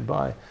contradicted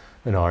by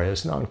an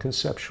Arya's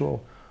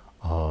non-conceptual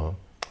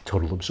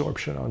total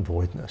absorption on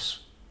voidness.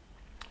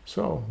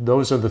 So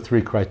those are the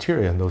three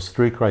criteria, and those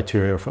three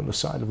criteria are from the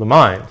side of the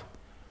mind.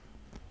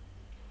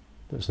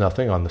 There's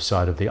nothing on the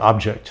side of the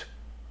object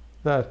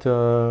that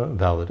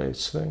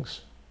validates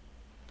things.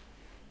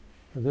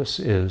 This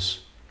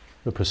is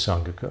the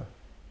Prasangika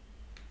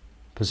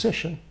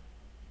position,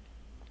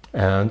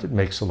 and it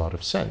makes a lot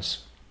of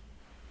sense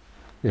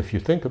if you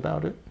think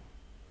about it.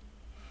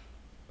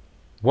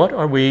 What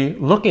are we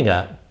looking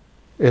at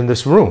in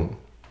this room?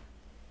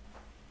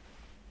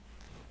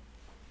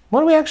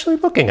 What are we actually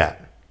looking at?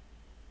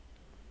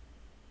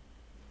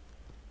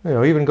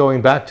 Even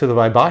going back to the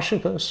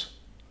Vaibhashikas,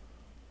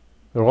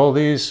 there are all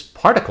these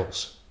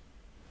particles.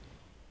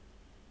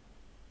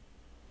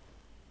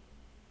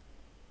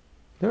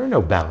 There are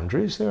no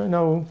boundaries, there are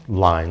no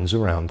lines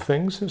around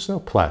things, there's no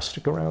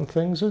plastic around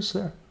things, is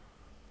there?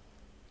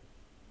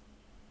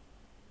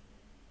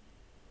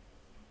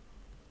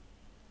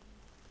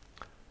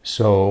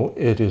 So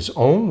it is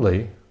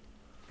only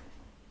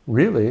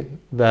really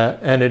that,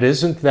 and it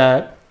isn't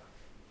that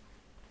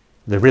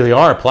there really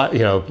are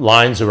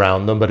lines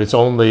around them, but it's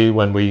only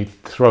when we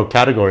throw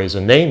categories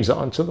and names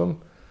onto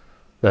them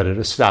that it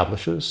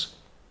establishes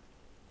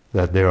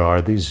that there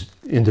are these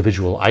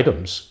individual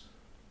items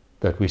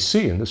that we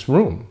see in this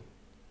room,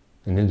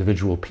 and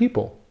individual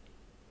people.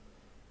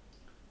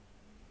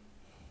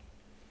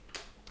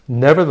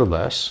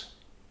 Nevertheless,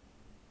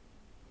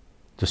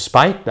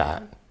 despite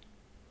that,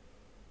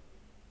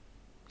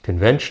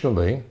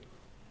 conventionally,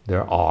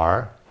 there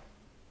are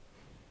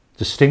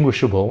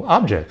distinguishable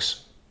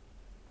objects,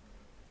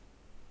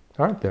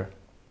 aren't there?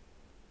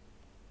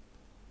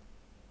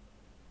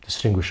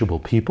 Distinguishable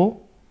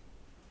people,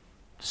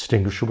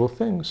 distinguishable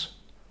things.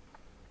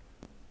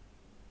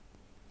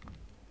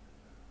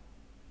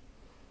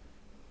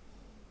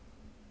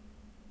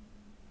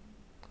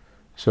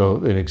 So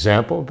an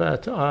example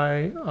that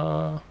I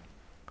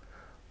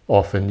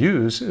often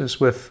use is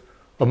with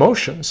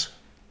emotions.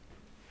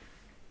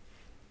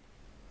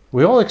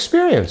 We all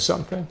experience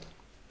something.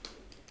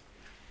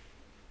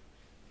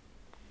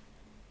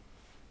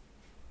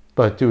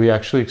 But do we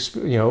actually,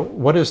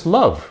 what is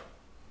love?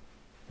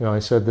 I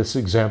said this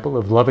example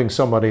of loving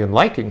somebody and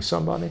liking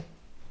somebody.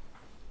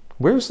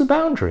 Where's the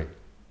boundary?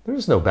 There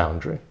is no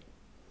boundary.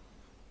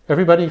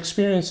 Everybody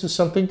experiences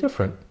something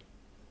different.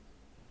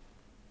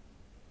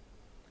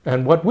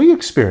 And what we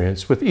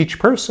experience with each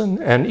person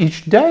and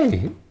each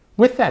day,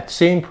 with that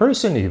same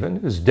person even,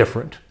 is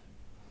different.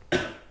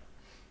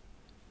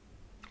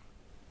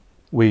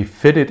 We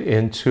fit it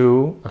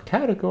into a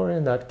category,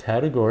 and that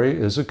category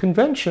is a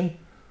convention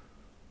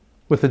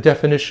with a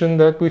definition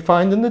that we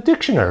find in the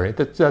dictionary,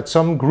 that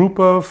some group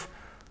of,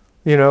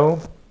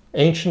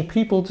 ancient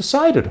people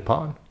decided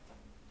upon.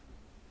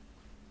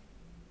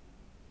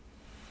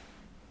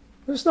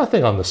 There's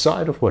nothing on the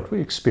side of what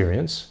we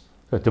experience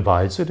that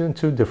divides it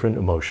into different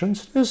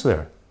emotions, is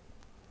there?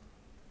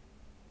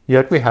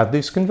 Yet we have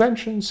these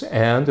conventions,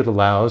 and it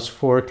allows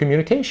for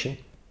communication.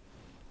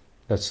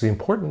 That's the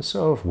importance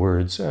of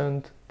words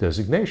and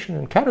designation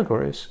and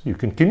categories. You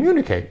can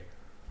communicate.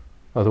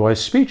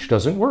 Otherwise, speech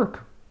doesn't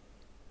work.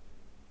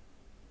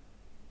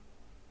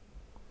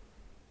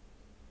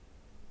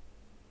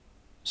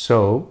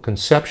 So,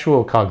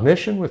 conceptual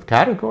cognition with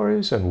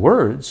categories and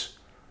words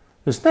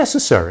is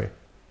necessary.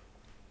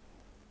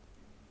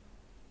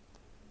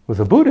 With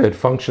the Buddha, it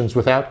functions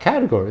without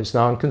categories,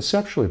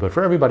 non-conceptually, but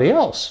for everybody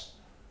else,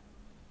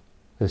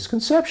 it's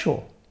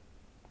conceptual.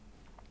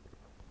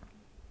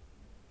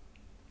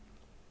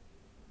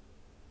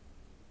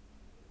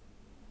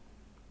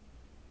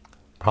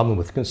 Problem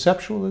with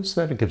conceptual is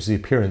that it gives the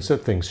appearance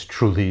that things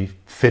truly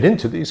fit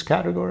into these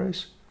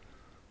categories.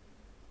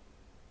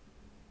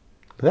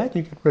 But that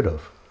you get rid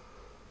of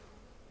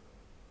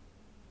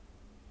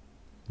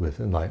with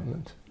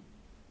enlightenment.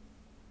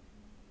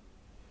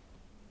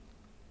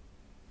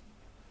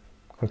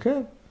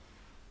 Okay?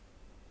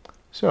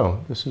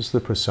 So, this is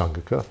the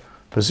Prasangika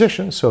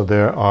position. So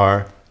there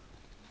are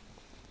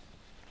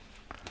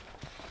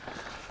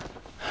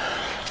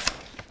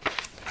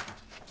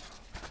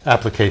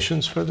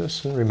applications for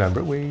this. And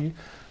remember, we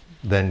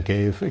then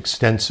gave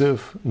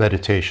extensive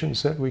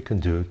meditations that we can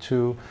do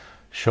to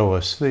show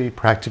us the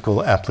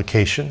practical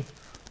application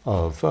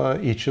of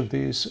each of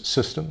these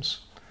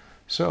systems.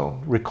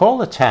 So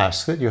recall a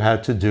task that you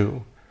had to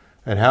do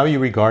and how you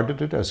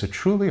regarded it as a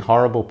truly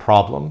horrible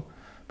problem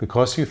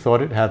because you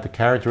thought it had the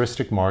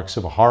characteristic marks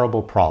of a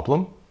horrible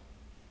problem.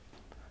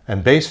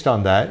 And based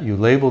on that, you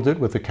labeled it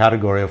with the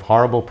category of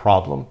horrible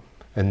problem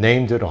and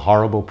named it a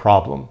horrible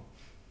problem.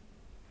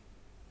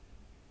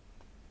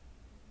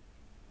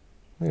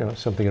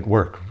 Something at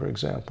work, for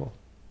example,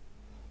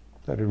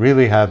 that it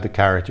really had the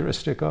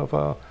characteristic of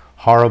a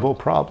horrible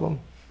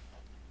problem.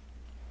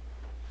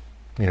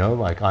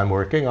 Like I'm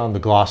working on the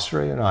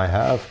glossary and I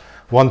have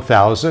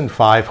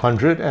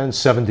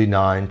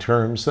 1,579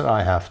 terms that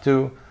I have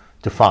to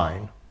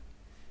define.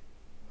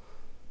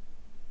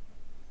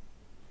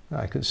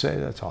 I could say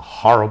that's a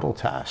horrible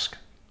task,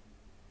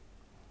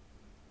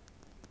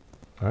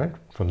 right?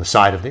 From the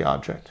side of the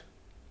object.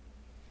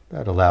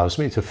 That allows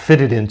me to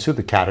fit it into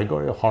the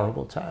category of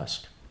horrible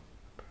task.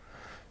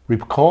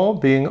 Recall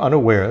being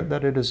unaware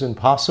that it is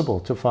impossible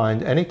to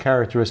find any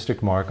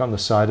characteristic mark on the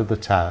side of the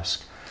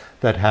task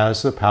that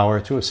has the power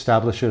to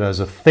establish it as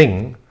a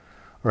thing,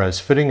 or as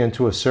fitting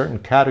into a certain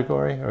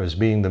category, or as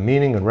being the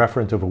meaning and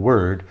referent of a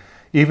word,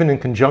 even in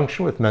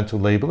conjunction with mental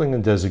labeling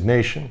and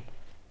designation.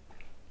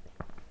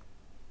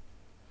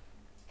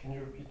 Can you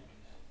repeat,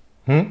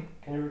 please?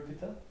 Can you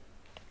repeat that?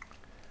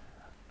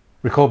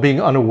 Recall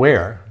being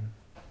unaware,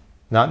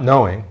 not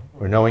knowing,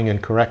 or knowing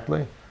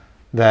incorrectly,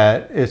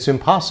 that it's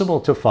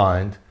impossible to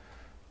find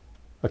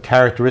a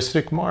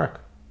characteristic mark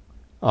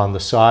on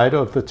the side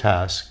of the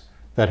task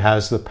that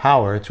has the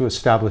power to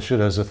establish it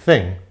as a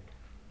thing.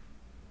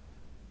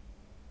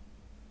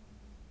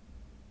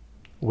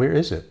 Where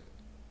is it?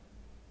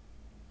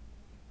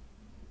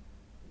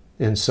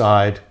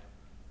 Inside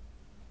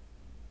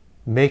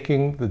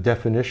making the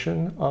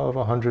definition of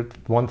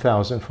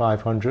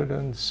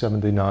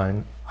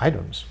 1,579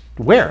 items.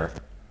 Where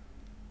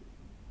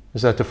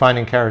is that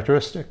defining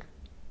characteristic?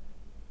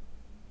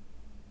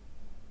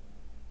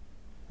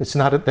 It's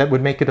not that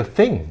would make it a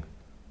thing.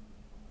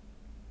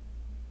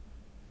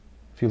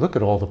 If you look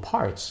at all the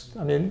parts,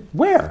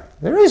 where?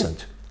 There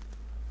isn't.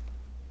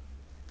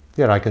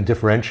 Yet I can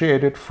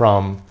differentiate it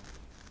from,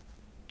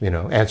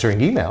 answering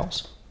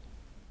emails.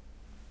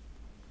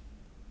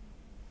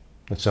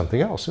 It's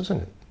something else,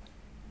 isn't it?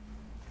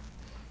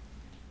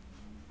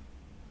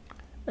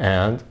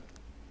 And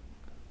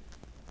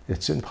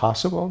it's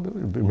impossible,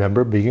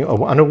 remember, being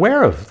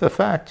unaware of the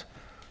fact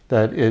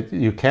that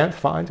you can't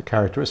find a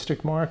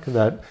characteristic mark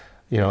that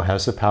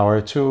has the power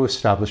to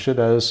establish it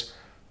as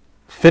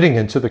fitting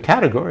into the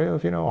category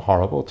of a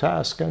horrible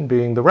task and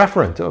being the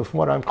referent of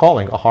what I'm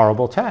calling a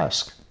horrible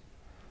task,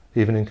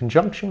 even in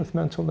conjunction with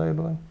mental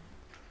labeling.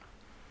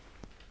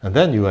 And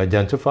then you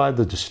identify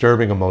the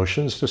disturbing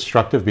emotions,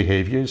 destructive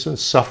behaviors, and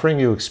suffering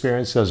you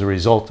experience as a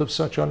result of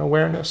such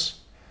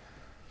unawareness.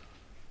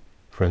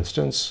 For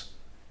instance,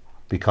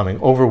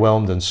 becoming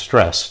overwhelmed and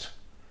stressed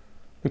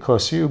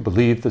because you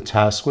believed the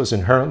task was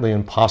inherently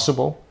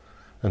impossible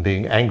and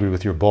being angry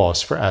with your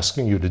boss for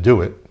asking you to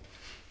do it.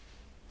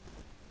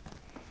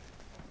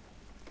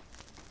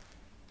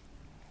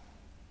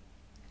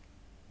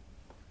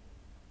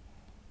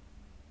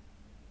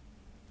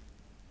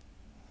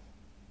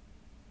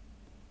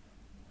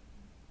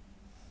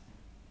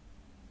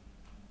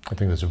 I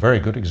think that's a very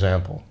good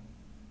example.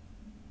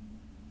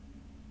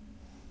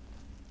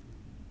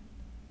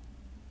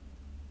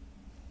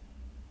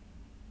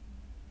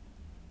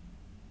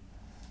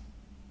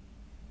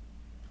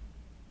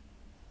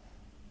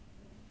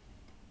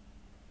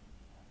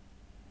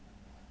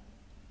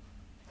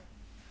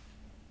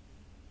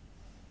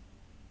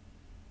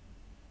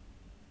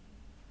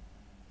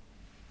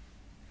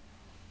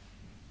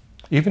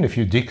 Even if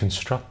you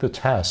deconstruct the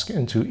task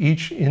into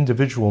each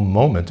individual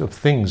moment of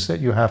things that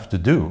you have to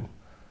do,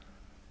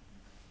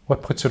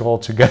 what puts it all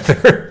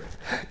together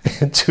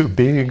into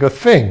being a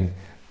thing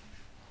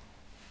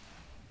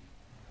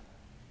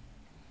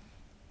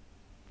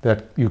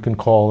that you can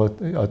call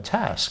a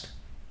task?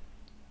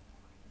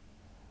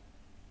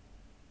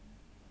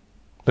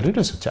 But it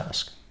is a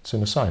task. It's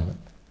an assignment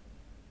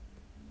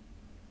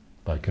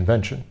by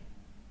convention.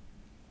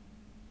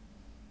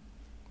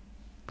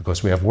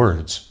 Because we have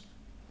words.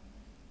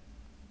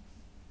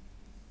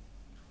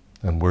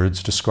 And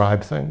words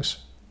describe things.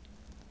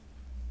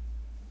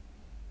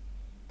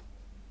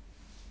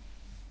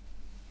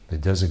 They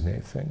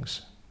designate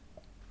things.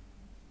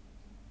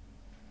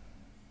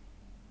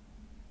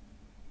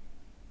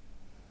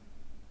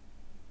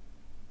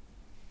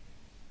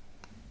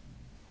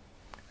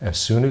 As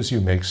soon as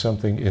you make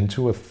something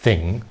into a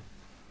thing,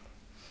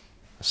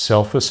 a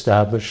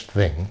self-established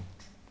thing,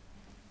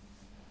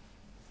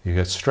 you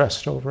get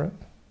stressed over it.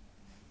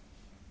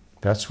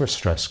 That's where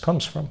stress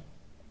comes from.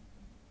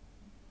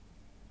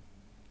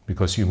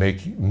 Because you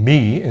make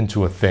me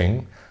into a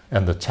thing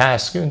and the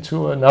task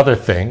into another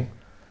thing,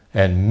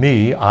 and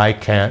me, I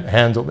can't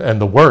handle, and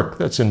the work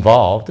that's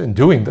involved in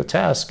doing the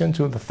task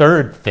into the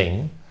third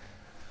thing,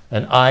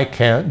 and I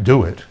can't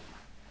do it.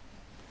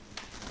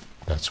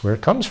 That's where it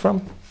comes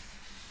from.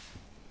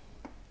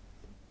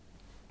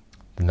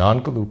 The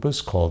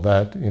non-galupas call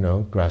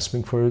that,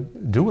 grasping for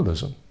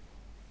dualism.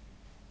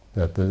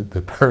 That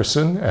the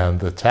person and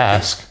the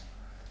task,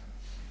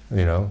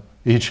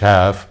 each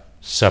have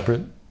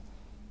separate,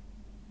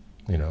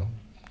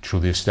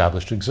 truly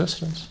established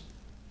existence.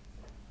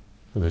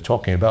 So they're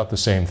talking about the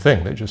same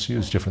thing, they just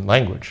use different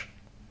language.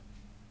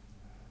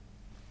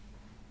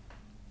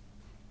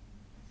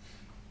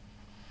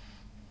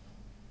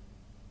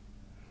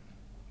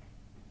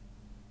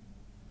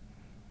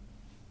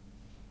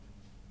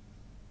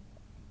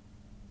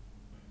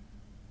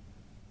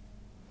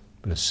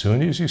 And as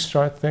soon as you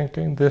start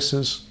thinking, this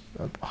is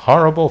a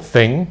horrible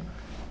thing,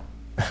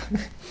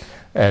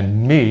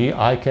 and me,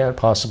 I can't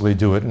possibly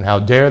do it, and how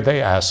dare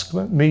they ask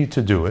me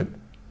to do it,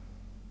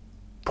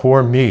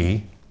 poor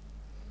me,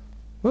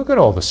 look at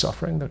all the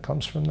suffering that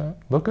comes from that.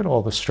 Look at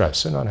all the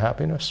stress and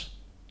unhappiness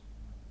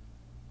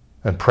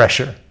and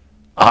pressure.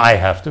 I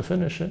have to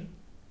finish it.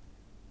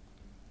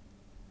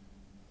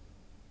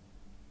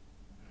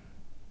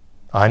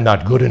 I'm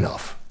not good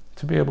enough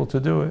to be able to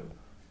do it.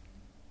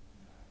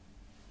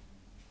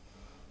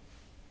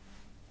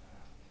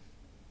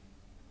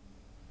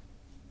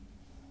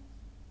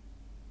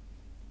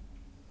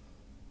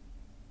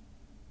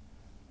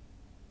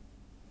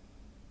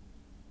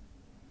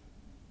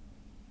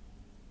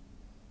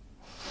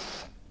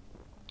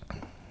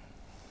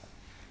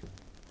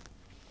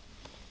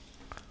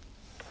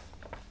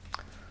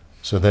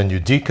 So then you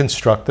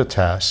deconstruct the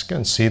task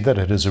and see that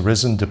it has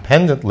arisen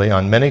dependently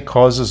on many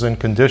causes and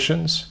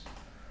conditions,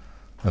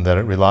 and that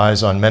it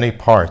relies on many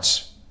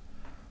parts,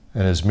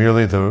 and is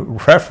merely the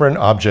referent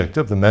object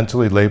of the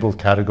mentally labeled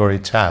category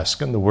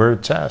task and the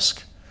word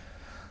task.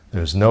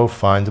 There is no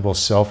findable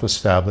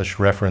self-established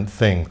referent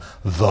thing,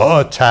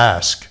 the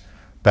task,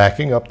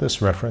 backing up this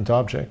referent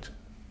object.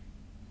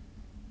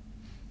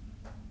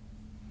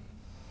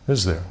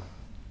 Is there?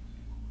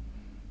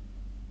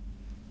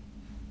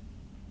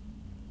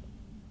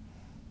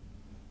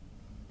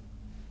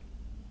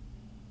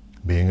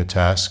 Being a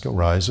task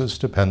arises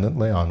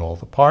dependently on all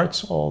the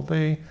parts, all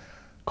the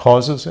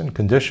causes and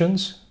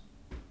conditions,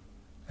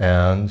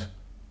 and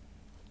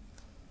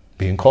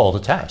being called a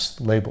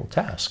task, labeled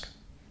task.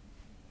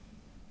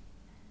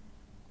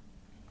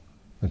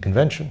 The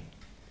convention,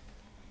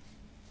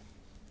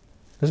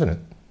 isn't it?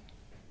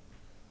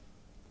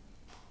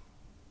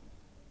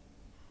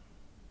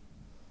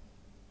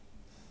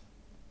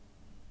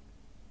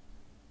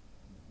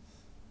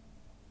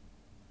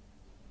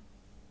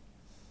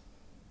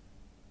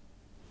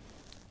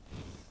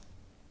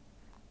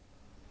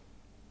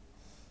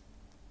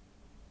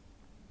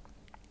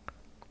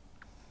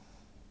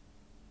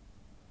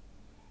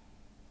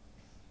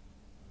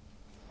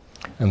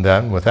 And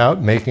then,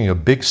 without making a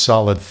big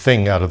solid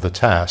thing out of the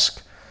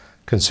task,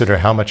 consider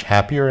how much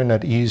happier and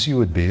at ease you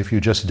would be if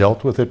you just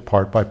dealt with it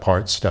part by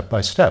part, step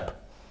by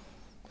step.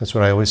 That's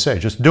what I always say,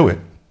 just do it.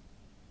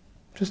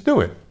 Just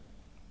do it.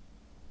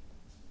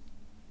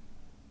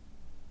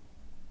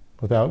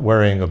 Without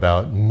worrying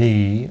about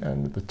me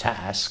and the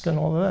task and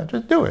all of that,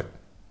 just do it.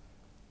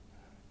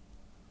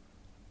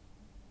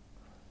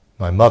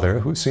 My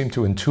mother, who seemed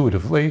to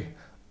intuitively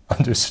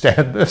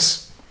understand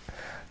this,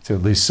 to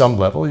at least some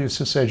level, used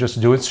to say, just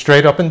do it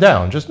straight up and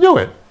down. Just do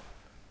it.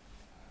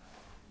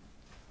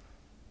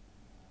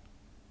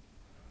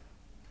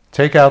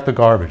 Take out the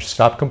garbage.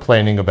 Stop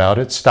complaining about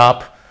it.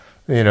 Stop,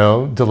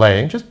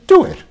 delaying. Just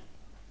do it.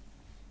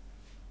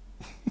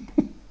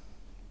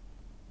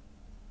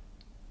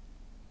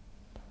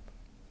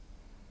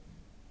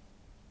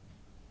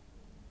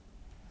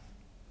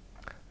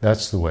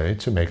 That's the way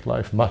to make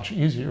life much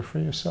easier for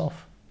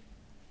yourself.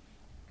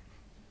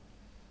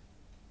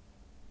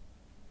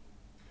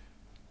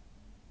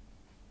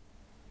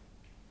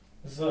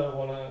 So I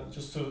wanna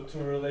just to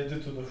relate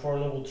it to the Four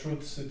Noble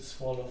Truths. It's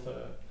one of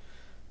the.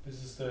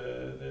 This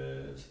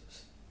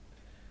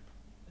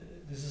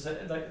is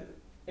like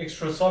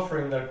extra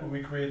suffering that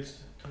we create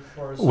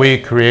for ourselves. We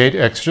create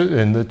extra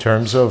in the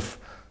terms of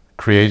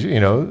create.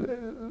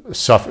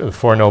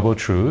 Four Noble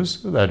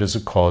Truths. That is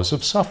a cause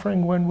of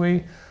suffering when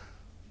we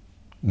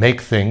make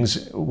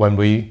things, when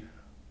we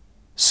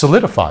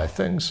solidify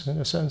things, in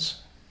a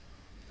sense.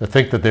 To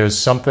think that there's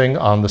something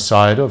on the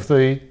side of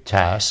the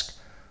task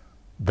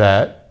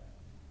that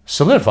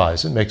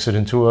solidifies and makes it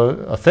into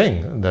a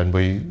thing. And then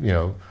we,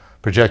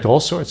 project all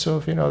sorts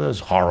of, that's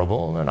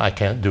horrible and I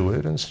can't do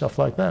it and stuff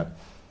like that.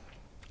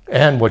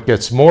 And what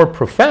gets more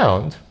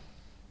profound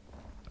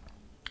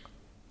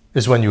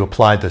is when you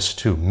apply this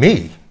to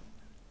me,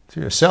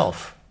 to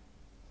yourself.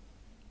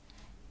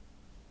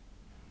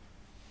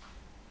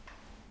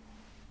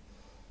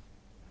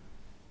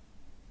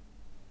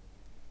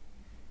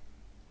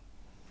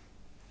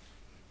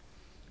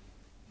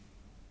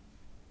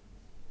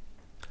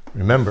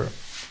 Remember,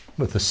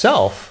 with the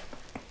self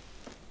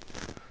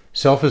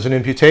is an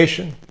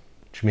imputation,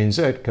 which means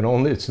that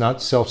it's not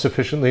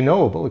self-sufficiently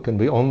knowable. It can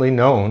be only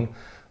known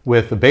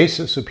with the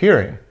basis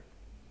appearing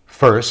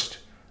first,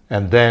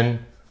 and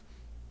then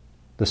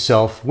the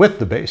self with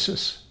the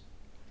basis.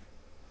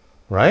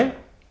 Right?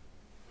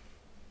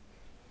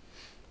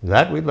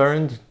 That we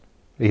learned,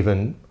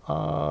 even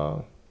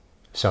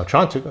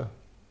Prasangika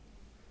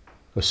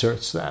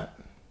asserts that.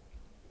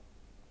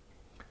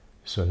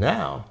 So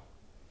now,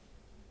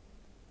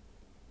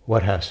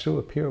 what has to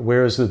appear?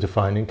 Where is the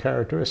defining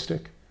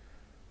characteristic?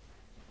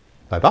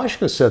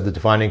 Vaibhashika said the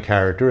defining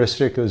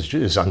characteristic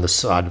is on the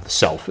side of the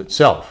self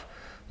itself,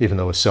 even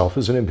though a self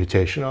is an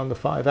imputation on the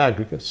five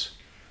aggregates.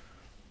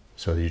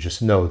 So you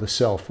just know the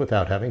self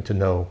without having to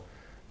know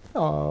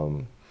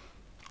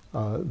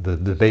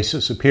the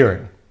basis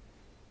appearing.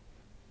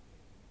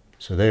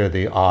 So they are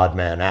the odd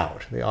man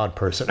out, the odd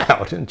person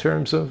out in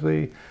terms of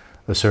the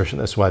assertion.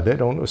 That's why they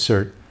don't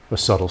assert the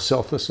subtle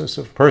selflessness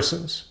of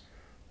persons.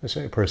 They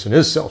say a person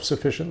is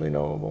self-sufficiently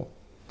knowable.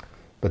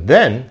 But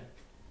then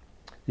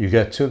you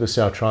get to the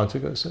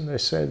Sautrantikas, and they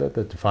say that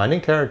the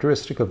defining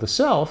characteristic of the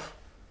self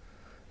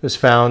is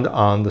found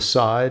on the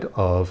side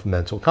of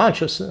mental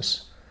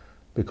consciousness,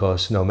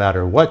 because no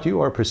matter what you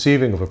are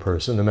perceiving of a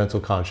person, the mental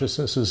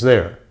consciousness is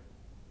there.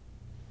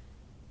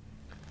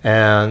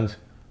 And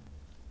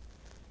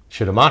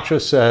Chittamatra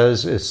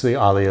says it's the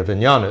Alaya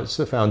Vijnana, it's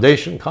the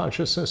foundation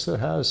consciousness that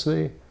has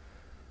the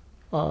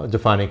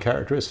defining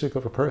characteristic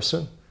of a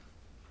person.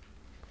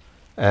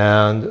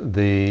 And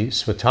the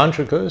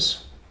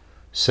Svatantrikas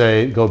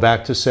go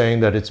back to saying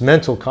that it's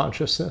mental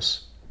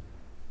consciousness,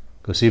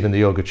 because even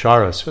the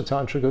Yogacara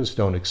Svatantrikas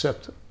don't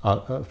accept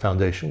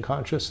foundation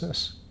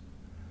consciousness.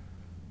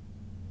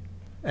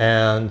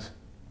 And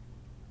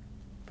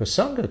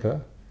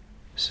Prasangika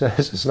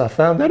says it's not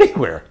found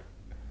anywhere.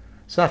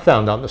 It's not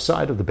found on the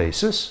side of the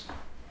basis.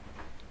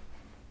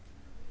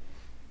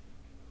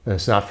 And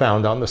it's not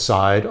found on the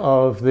side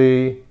of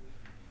the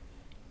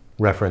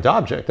referent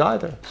object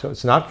either. So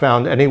it's not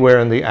found anywhere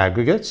in the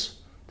aggregates,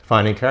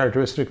 defining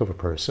characteristic of a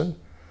person.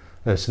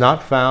 And it's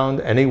not found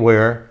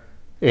anywhere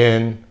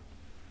in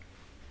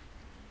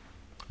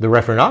the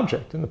referent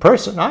object, in the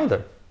person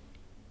either.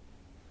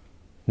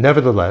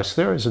 Nevertheless,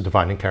 there is a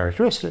defining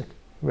characteristic.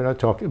 We're not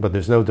talking, but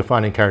there's no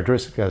defining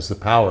characteristic that has the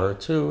power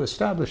to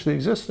establish the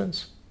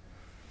existence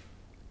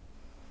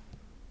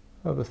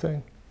of the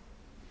thing.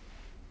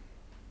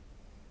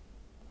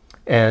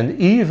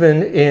 And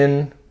even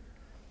in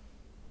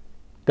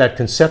that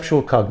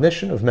conceptual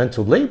cognition of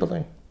mental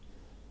labeling,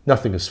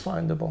 nothing is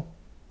findable.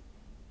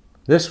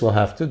 This we'll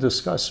have to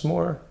discuss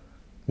more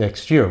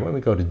next year when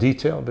we go to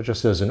detail, but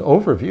just as an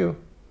overview,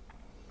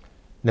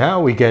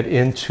 now we get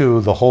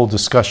into the whole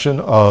discussion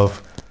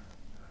of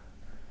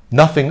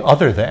nothing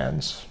other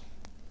thans,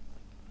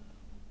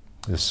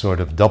 this sort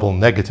of double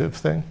negative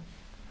thing.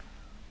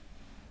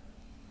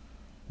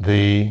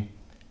 In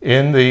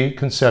the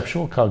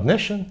conceptual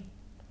cognition,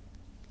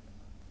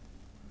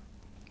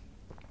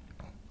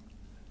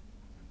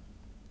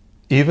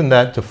 even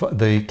that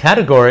the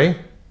category,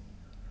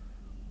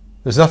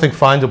 there's nothing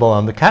findable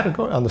on the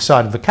category, on the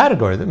side of the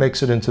category that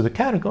makes it into the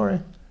category.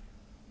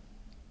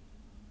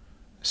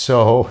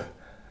 So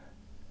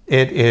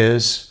it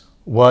is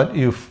what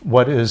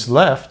is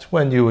left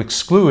when you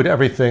exclude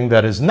everything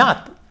that is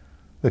not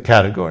the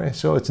category.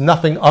 So it's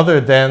nothing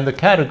other than the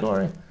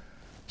category.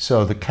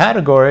 So the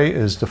category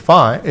is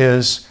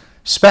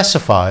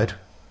specified.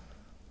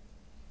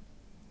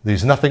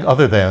 These nothing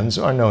other thans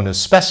are known as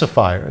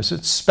specifiers.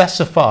 It's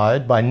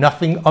specified by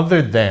nothing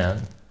other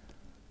than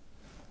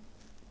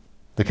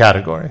the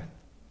category.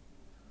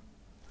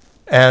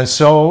 And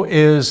so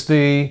is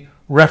the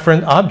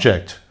referent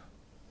object.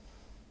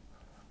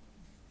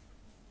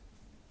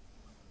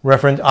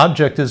 Referent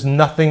object is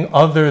nothing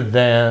other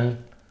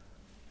than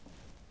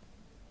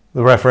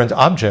the referent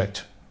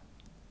object.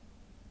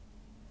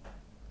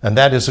 And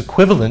that is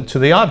equivalent to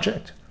the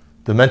object,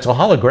 the mental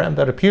hologram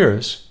that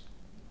appears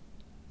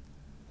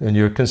in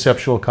your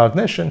conceptual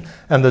cognition.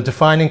 And the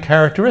defining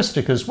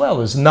characteristic as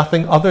well is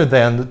nothing other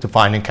than the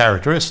defining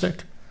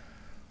characteristic.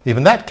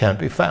 Even that can't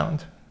be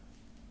found.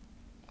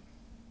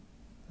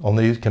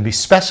 Only it can be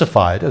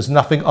specified as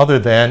nothing other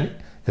than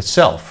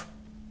itself.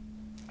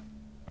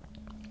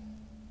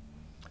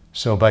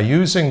 So by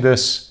using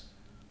this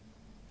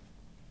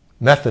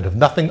method of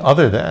nothing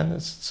other than,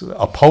 it's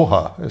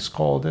apoha is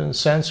called in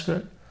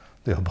Sanskrit,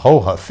 the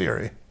apoha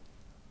theory,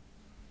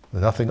 the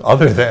nothing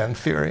other than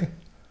theory.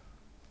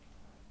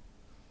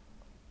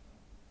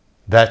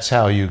 That's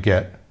how you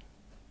can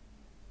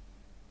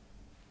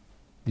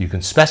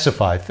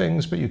specify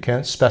things, but you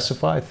can't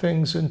specify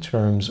things in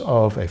terms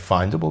of a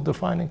findable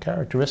defining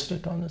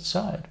characteristic on its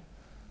side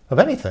of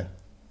anything.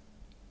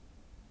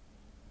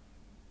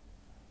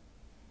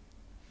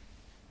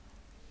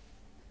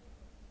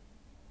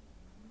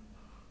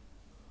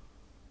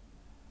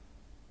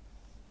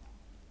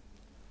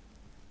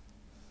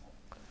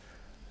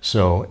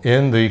 So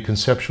in the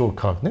conceptual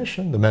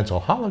cognition, the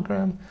mental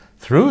hologram,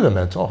 through the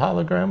mental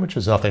hologram, which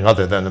is nothing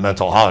other than the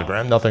mental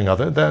hologram, nothing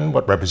other than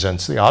what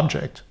represents the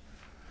object,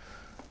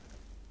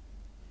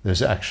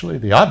 there's actually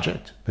the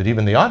object. But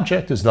even the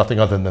object is nothing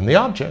other than the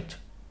object.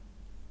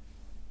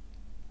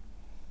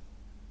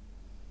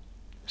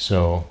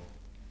 So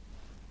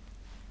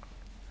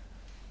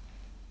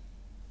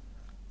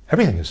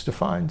everything is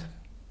defined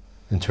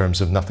in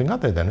terms of nothing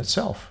other than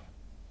itself,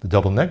 the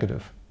double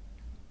negative.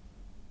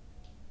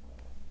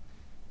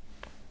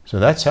 So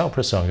that's how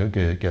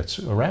Prasangika gets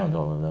around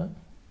all of that.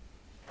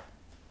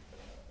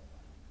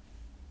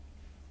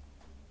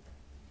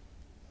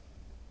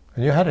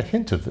 And you had a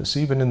hint of this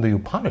even in the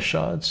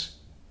Upanishads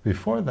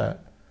before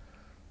that.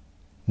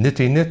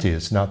 Niti niti,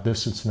 it's not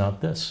this, it's not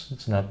this,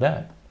 it's not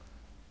that.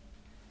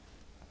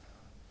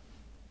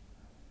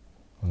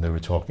 When they were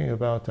talking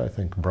about, I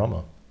think,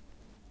 Brahma.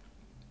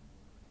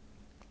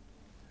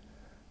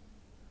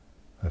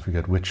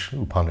 forget which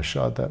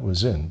Upanishad that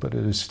was in, but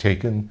it is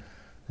taken,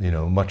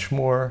 much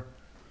more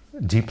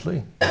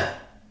deeply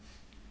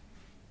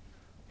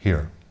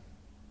here.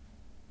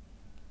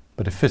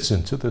 But it fits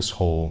into this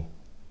whole,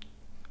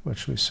 what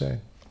should we say,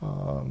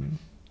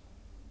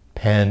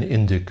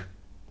 pan-Indic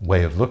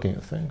way of looking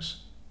at things.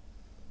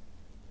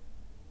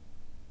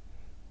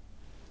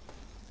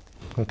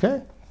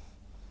 Okay?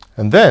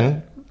 And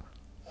then,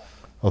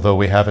 although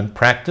we haven't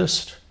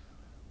practiced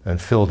and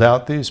filled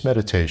out these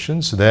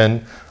meditations,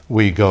 then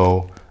we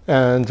go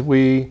and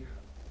we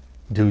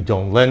do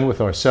Donglen with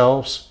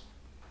ourselves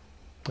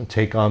and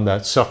take on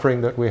that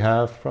suffering that we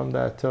have from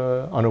that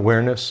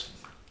unawareness,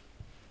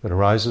 that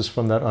arises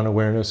from that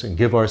unawareness, and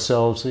give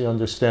ourselves the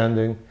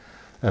understanding.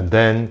 And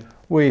then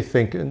we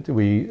think and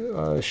we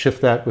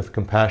shift that with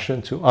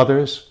compassion to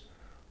others.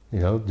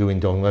 Doing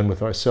Donglen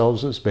with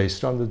ourselves is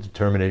based on the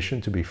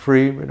determination to be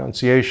free,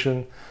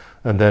 renunciation.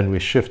 And then we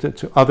shift it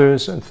to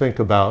others and think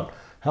about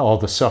how all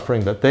the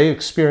suffering that they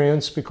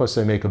experience because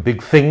they make a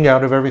big thing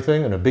out of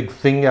everything and a big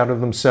thing out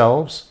of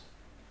themselves.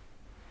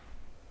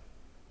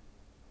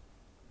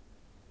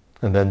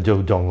 And then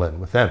do Donglen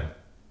with them.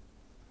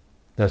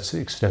 That's the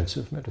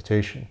extensive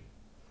meditation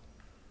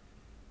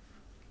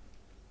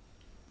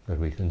that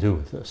we can do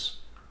with this.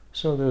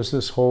 So there's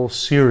this whole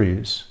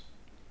series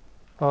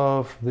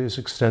of these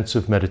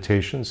extensive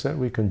meditations that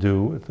we can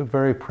do with a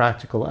very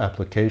practical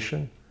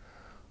application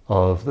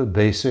of the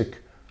basic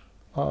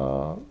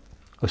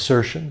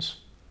assertions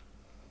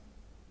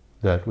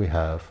that we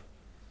have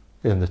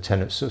in the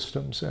tenet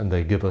systems, and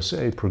they give us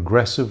a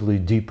progressively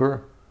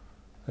deeper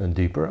and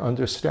deeper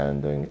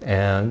understanding,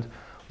 and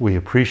we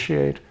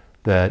appreciate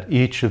that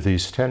each of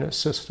these tenet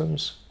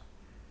systems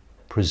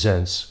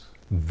presents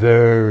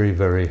very,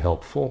 very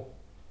helpful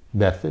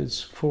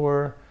methods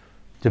for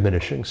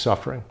diminishing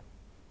suffering.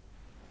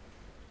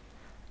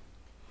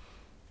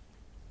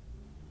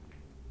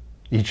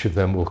 Each of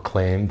them will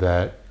claim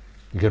that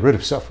you get rid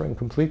of suffering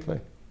completely.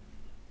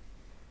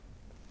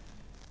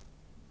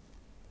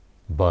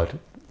 But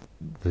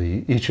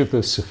each of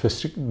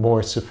the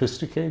more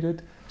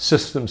sophisticated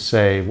systems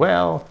say,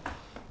 well,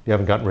 you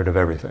haven't gotten rid of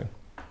everything.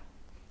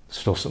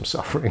 Still some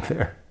suffering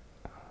there.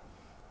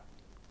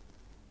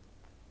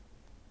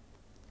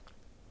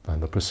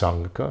 And the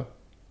Prasangika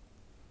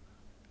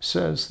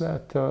says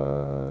that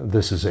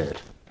this is it.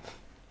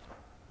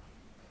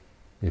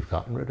 You've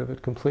gotten rid of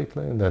it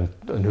completely. And then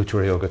a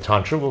Nuttara Yoga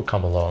Tantra will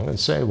come along and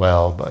say,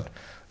 well, but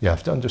you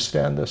have to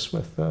understand this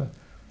with the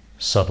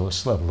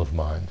subtlest level of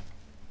mind.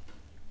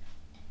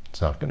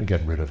 It's not going to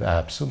get rid of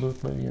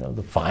absolutely,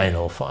 the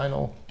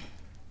final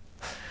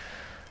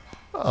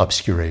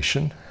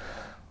obscuration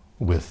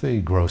with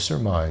the grosser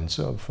minds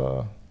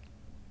of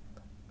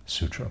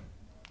Sutra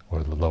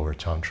or the lower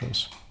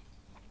Tantras.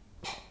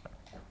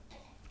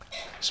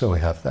 So we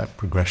have that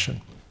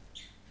progression.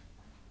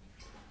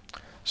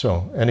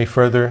 So, any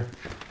further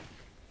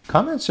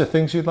comments or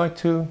things you'd like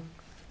to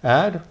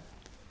add?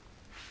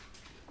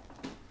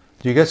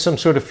 Do you get some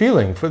sort of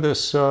feeling for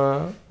this,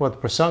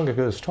 what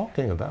Prasangika is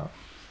talking about?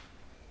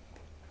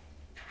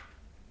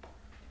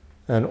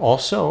 And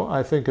also,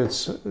 I think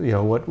it's,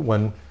 what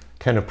one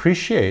can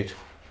appreciate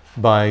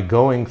by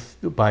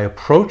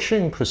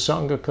approaching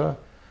Prasangika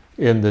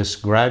in this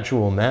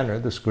gradual manner,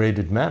 this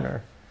graded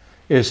manner,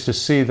 is to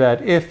see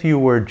that if you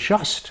were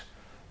just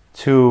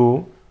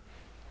to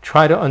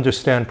try to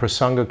understand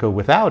Prasangika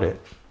without it,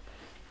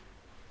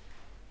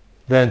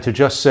 then to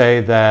just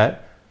say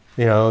that,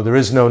 there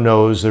is no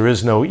nose, there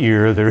is no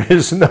ear, there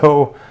is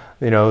no,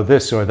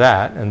 this or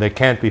that, and they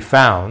can't be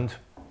found.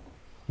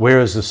 Where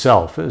is the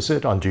self? Is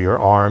it under your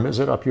arm? Is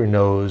it up your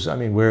nose?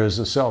 Where is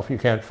the self? You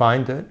can't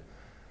find it.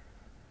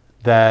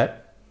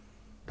 That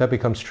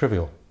becomes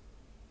trivial.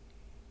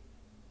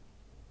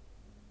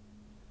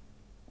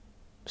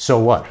 So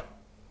what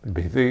would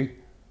be the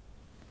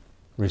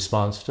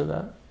response to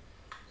that?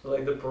 So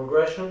like the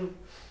progression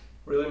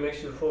really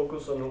makes you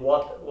focus on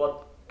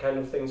what kind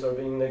of things are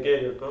being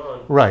negated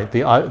on. Right.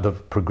 The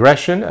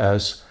progression,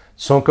 as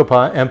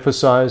Tsongkhapa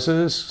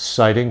emphasizes,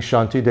 citing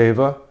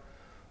Shantideva,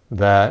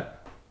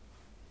 that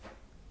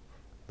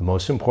the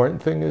most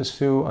important thing is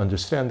to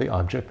understand the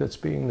object that's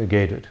being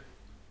negated.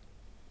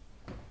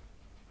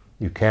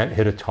 You can't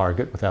hit a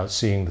target without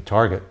seeing the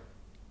target.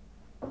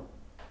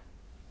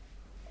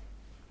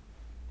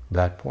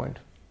 That point.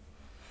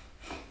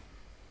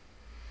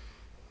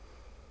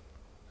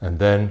 And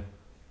then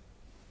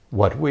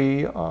what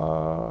we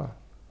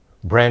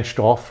branched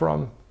off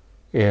from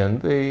in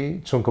the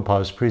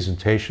Tsongkhapa's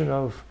presentation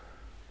of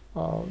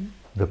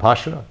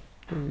Vipassana,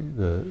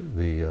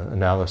 the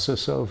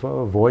analysis of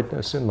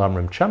voidness in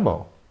Lamrim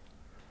Chenmo,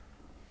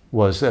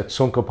 was that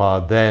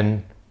Tsongkhapa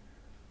then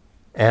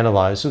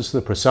analyzes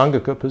the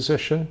Prasangika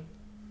position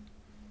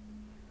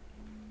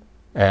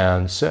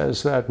and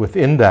says that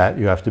within that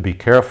you have to be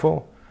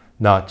careful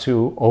not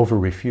to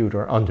over-refute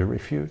or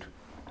under-refute.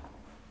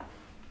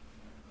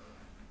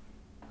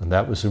 And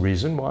that was the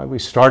reason why we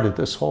started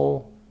this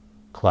whole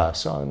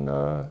class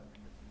on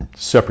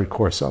separate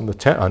course on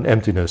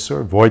emptiness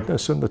or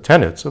voidness and the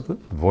tenets of the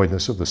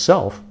voidness of the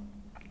self,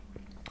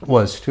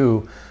 was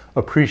to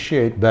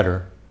appreciate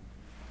better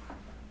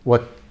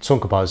what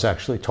Tsongkhapa is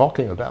actually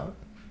talking about.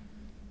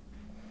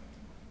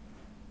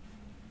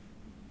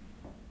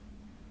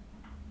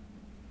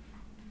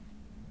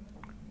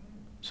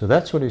 So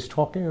that's what he's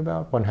talking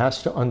about. One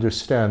has to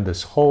understand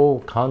this whole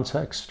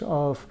context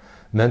of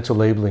mental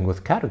labeling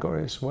with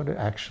categories, what it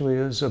actually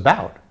is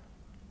about.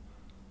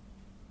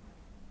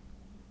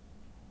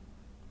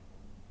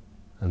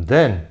 And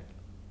then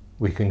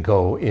we can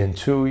go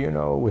into,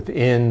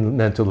 within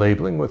mental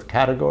labeling with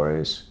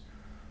categories,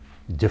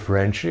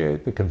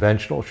 differentiate the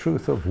conventional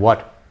truth of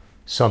what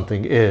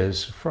something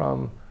is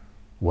from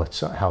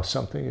how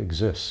something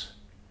exists.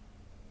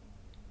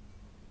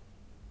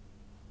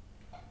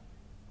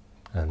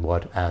 And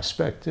what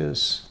aspect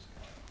is,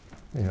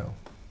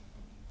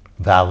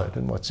 valid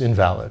and what's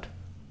invalid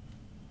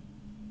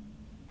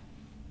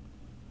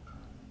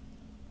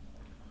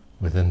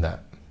within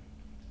that.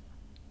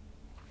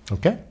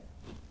 Okay?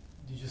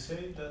 Did you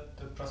say that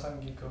the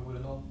Prasangika will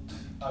not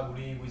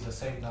agree with the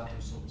same natal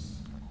source?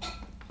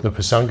 The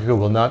Prasangika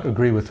will not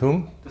agree with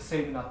whom? The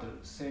same natal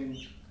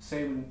source.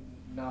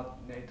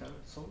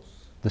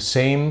 The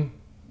same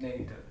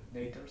natal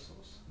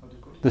source. How do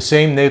you call it? The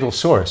same natal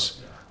source.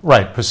 Yeah.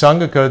 Right.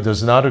 Prasangika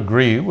does not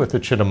agree with the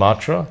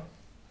Chittamatra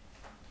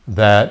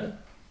that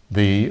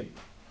the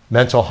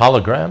mental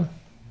hologram,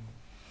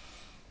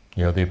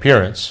 the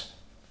appearance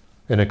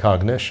in a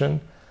cognition,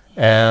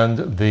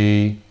 and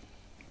the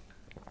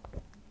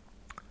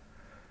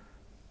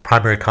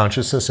primary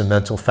consciousness and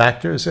mental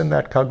factors in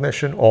that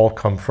cognition all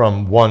come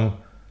from one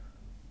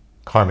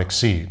karmic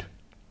seed,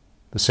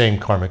 the same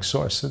karmic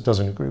source. It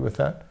doesn't agree with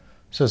that.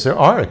 It says there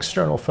are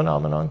external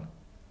phenomenon.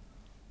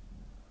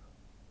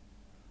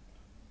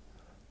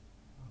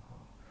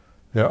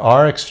 There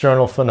are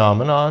external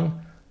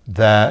phenomenon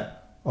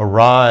that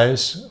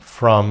arise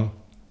from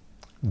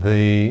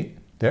their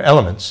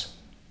elements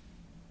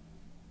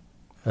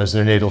as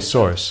their natal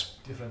source.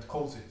 Different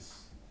causes.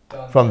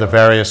 From the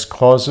various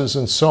causes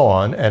and so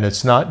on, and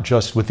it's not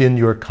just within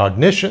your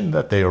cognition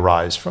that they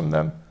arise from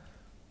them.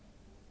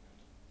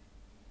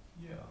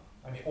 Yeah,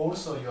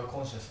 also your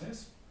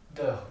consciousness.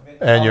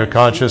 And your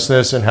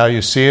consciousness and how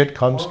you see it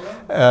comes...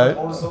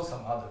 also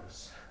some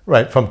others.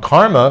 Right, from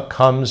karma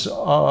comes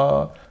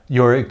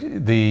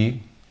the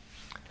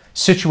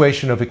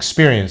situation of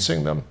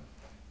experiencing them.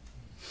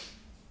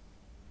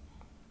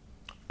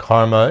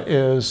 Karma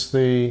is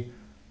it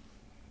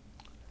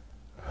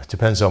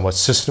depends on what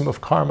system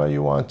of karma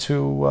you want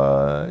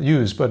to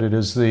use, but it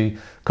is the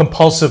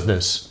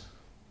compulsiveness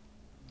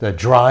that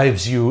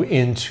drives you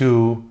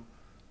into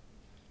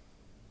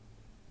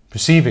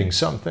perceiving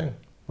something,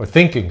 or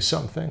thinking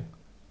something,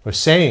 or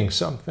saying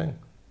something,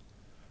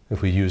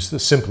 if we use the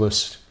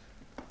simplest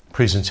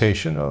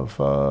presentation of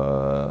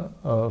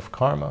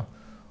karma,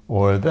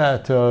 or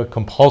that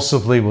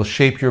compulsively will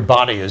shape your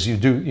body as you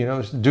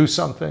do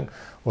something,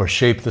 or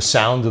shape the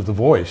sound of the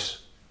voice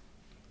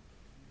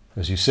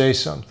as you say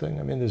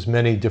something. There's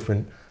many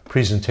different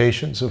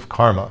presentations of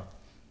karma.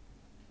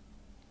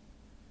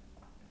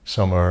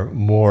 Some are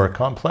more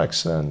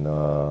complex than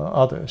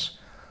others.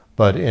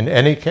 But in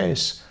any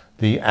case,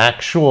 the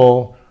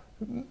actual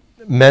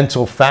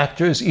mental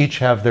factors each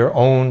have their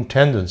own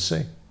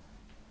tendency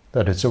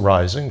that it's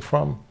arising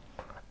from.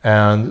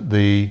 And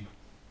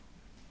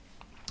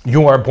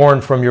you are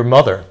born from your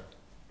mother.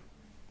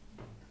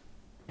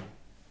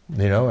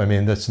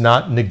 That's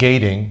not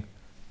negating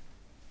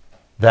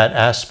that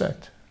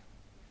aspect.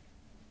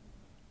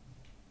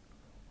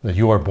 That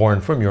you are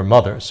born from your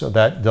mother. So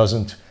that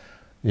doesn't,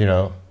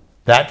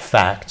 that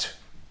fact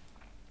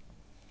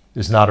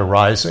is not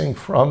arising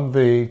from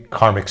the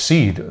karmic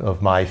seed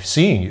of my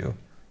seeing you.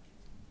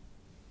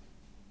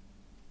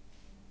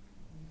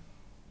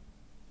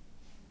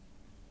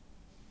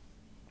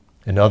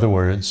 In other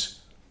words,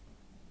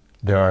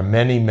 there are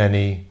many,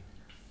 many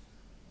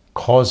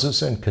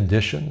causes and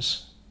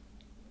conditions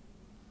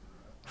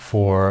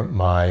for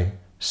my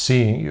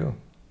seeing you,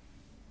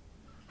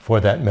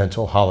 for that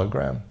mental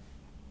hologram.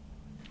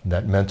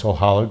 That mental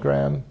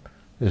hologram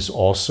is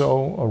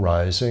also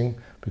arising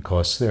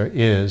because there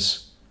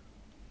is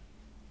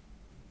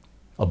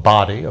a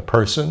body, a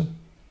person.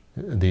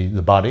 The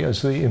body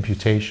as the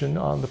imputation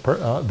on the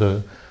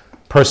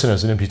person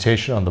as an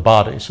imputation on the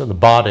body. So the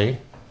body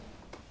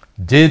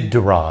did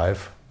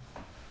derive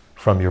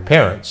from your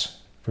parents,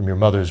 from your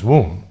mother's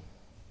womb.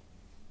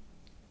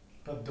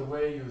 But the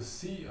way you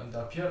see and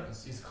the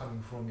appearance is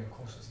coming from your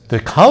consciousness. The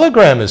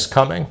hologram is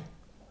coming,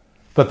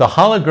 but the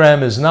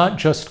hologram is not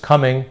just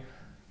coming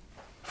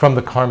from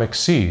the karmic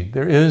seed.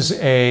 There is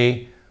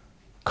a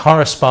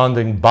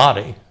corresponding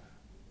body.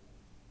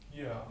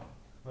 Yeah,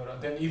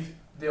 but then if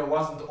there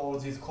wasn't all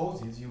these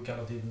causes, you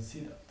cannot even see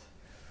that.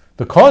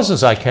 The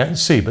causes I can't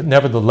see, but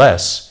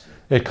nevertheless,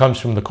 it comes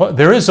from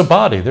there is a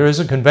body, there is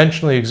a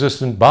conventionally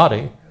existent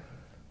body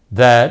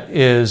that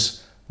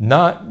is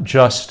not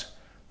just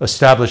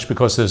established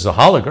because there's a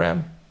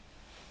hologram.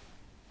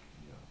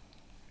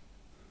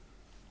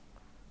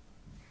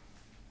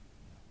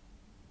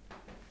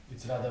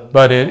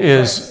 But it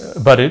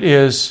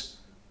is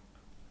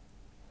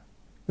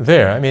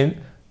there. I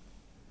mean,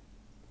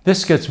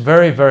 this gets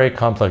very, very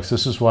complex.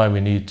 This is why we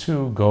need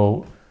to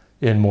go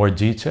in more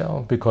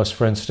detail, because,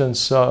 for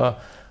instance,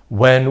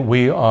 when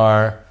we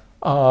are,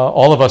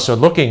 all of us are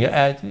looking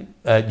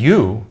at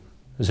you,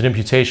 there's an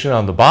imputation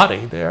on the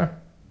body there.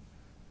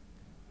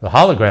 The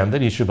hologram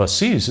that each of us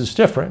sees is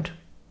different.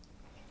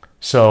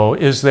 So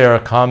is there a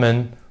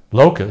common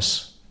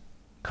locus,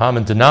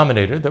 common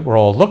denominator that we're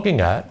all looking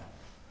at?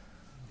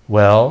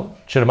 Well,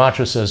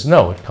 Chittamatra says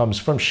no, it comes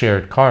from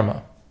shared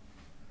karma.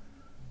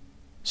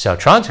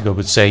 Sautrantika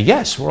would say,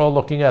 yes, we're all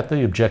looking at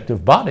the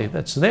objective body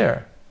that's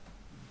there.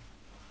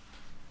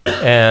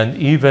 And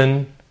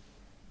even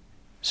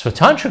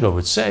Svatantrika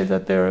would say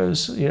that there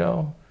is,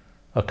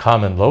 a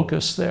common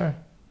locus there.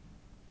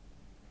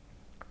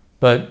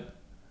 But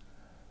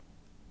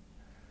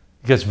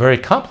it gets very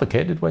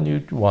complicated when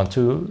you want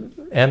to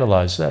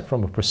analyze that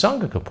from a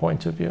Prasangika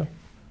point of view.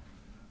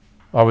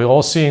 Are we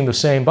all seeing the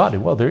same body?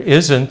 Well, there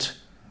isn't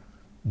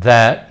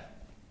that,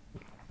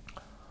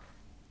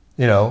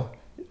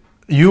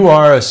 you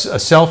are a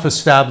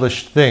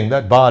self-established thing,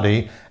 that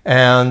body,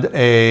 and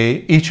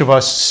each of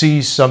us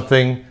sees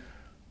something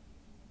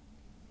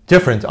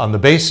different on the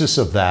basis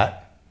of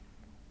that.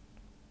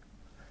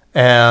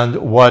 And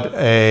what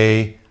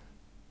a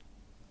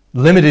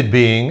limited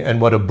being and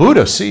what a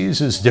Buddha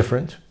sees is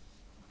different.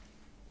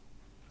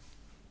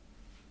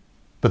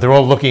 But they're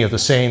all looking at the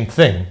same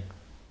thing.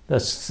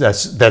 That's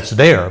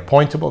there,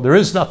 pointable. There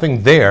is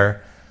nothing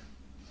there.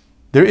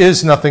 There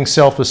is nothing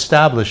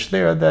self-established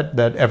there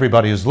that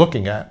everybody is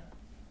looking at.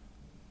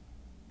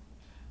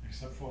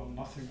 Except for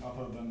nothing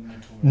other than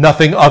mental.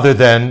 Nothing other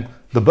than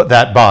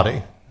that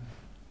body.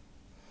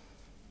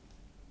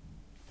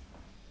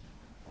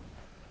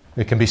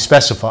 It can be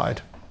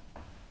specified.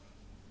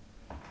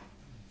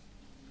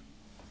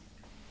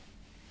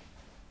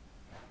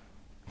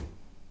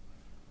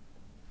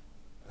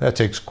 That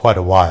takes quite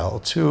a while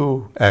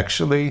to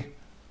actually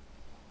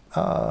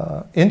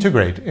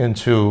integrate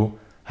into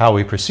how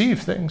we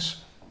perceive things.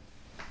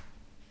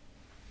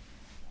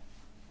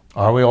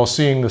 Are we all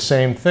seeing the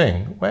same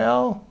thing?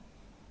 Well,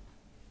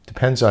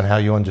 depends on how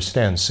you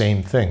understand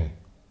same thing,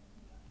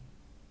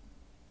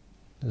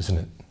 isn't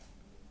it?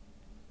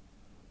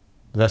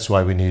 That's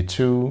why we need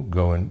to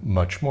go in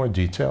much more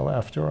detail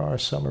after our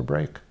summer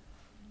break.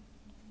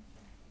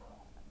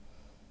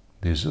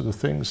 These are the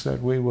things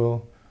that we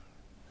will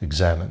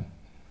examine.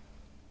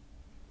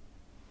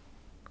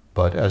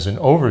 But as an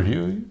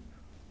overview,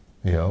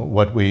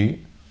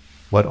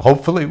 what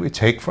hopefully we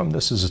take from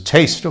this is a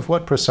taste of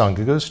what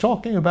Prasangika is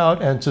talking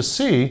about, and to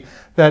see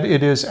that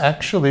it is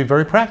actually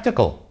very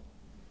practical.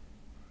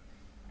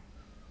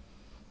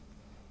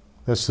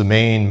 That's the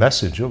main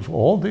message of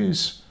all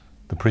these,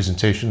 the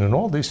presentation in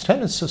all these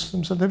tenet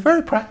systems, that they're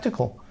very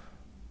practical.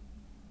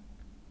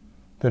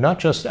 They're not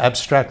just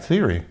abstract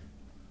theory.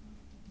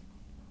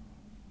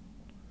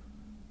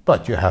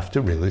 But you have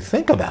to really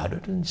think about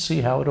it and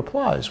see how it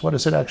applies. What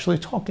is it actually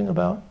talking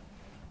about?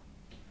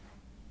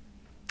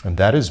 And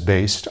that is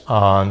based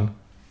on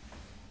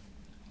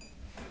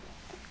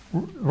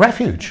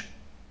refuge.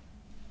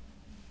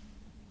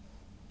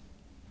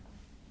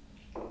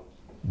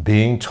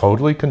 Being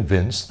totally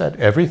convinced that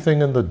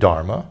everything in the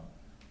Dharma,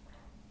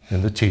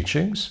 in the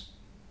teachings,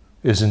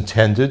 is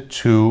intended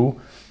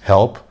to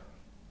help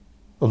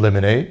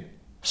eliminate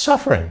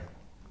suffering.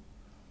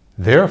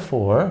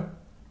 Therefore,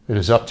 it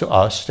is up to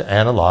us to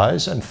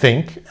analyze and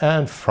think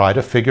and try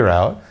to figure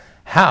out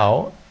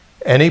how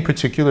any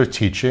particular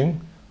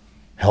teaching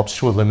helps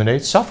to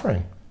eliminate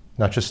suffering,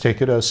 not just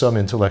take it as some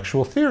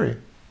intellectual theory.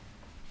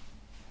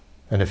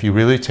 And if you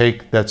really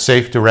take that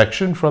safe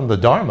direction from the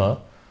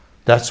Dharma,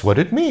 that's what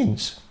it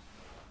means.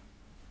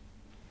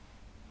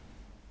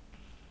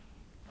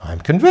 I'm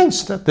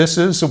convinced that this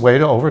is a way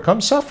to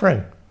overcome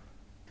suffering.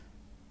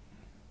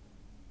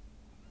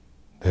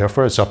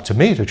 Therefore, it's up to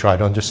me to try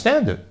to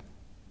understand it.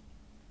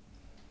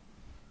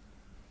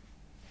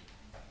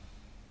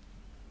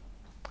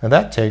 And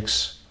that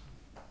takes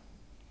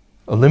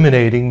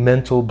eliminating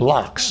mental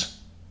blocks,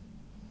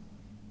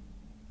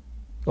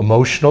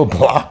 emotional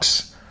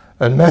blocks,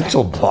 and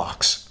mental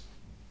blocks.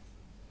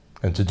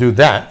 And to do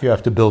that, you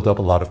have to build up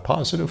a lot of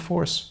positive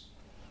force.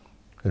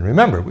 And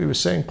remember, we were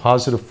saying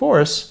positive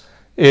force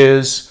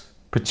is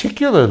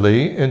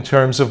particularly in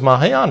terms of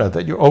Mahayana,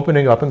 that you're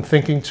opening up and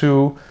thinking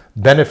to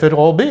benefit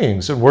all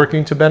beings and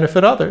working to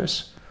benefit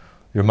others.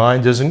 Your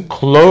mind isn't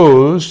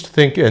closed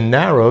and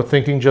narrow,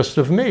 thinking just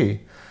of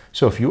me.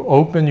 So if you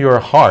open your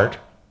heart,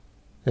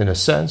 in a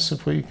sense,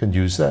 if we can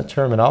use that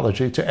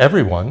terminology, to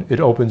everyone, it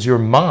opens your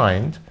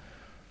mind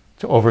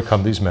to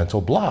overcome these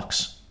mental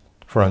blocks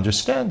for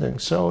understanding.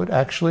 So it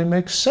actually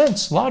makes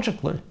sense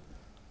logically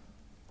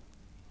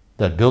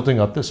that building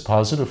up this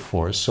positive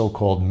force,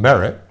 so-called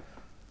merit,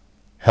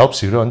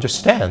 helps you to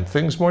understand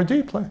things more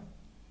deeply.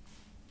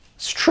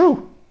 It's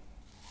true.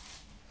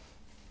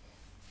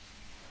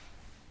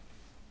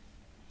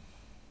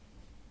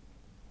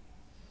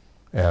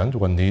 And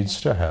one needs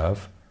to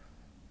have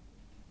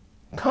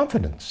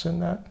confidence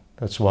in that.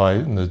 That's why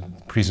in the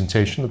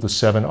presentation of the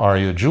 7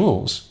 Arya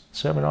jewels,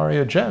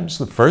 Seminaria gems.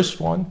 The first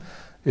one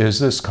is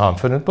this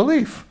confident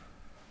belief.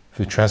 If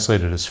you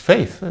translate it as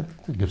faith,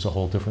 it gives a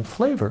whole different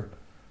flavor.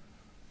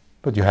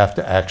 But you have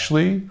to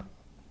actually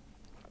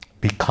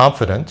be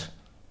confident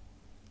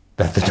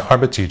that the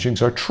Dharma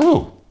teachings are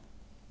true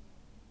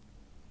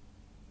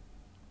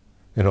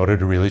in order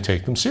to really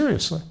take them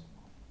seriously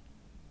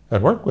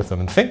and work with them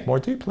and think more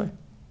deeply.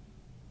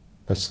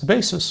 That's the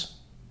basis.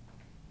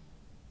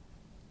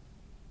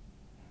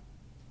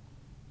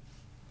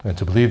 And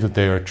to believe that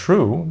they are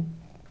true,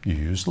 you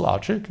use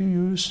logic, you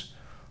use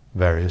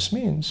various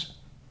means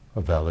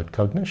of valid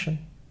cognition.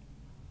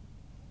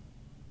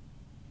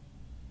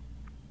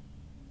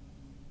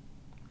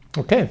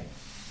 Okay,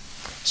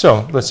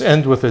 so let's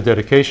end with a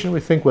dedication.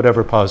 We think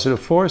whatever positive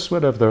force,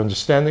 whatever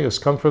understanding has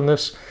come from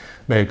this,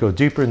 may it go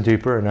deeper and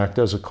deeper and act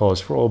as a cause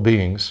for all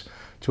beings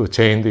to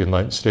attain the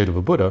enlightened state of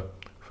a Buddha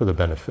for the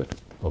benefit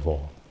of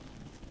all.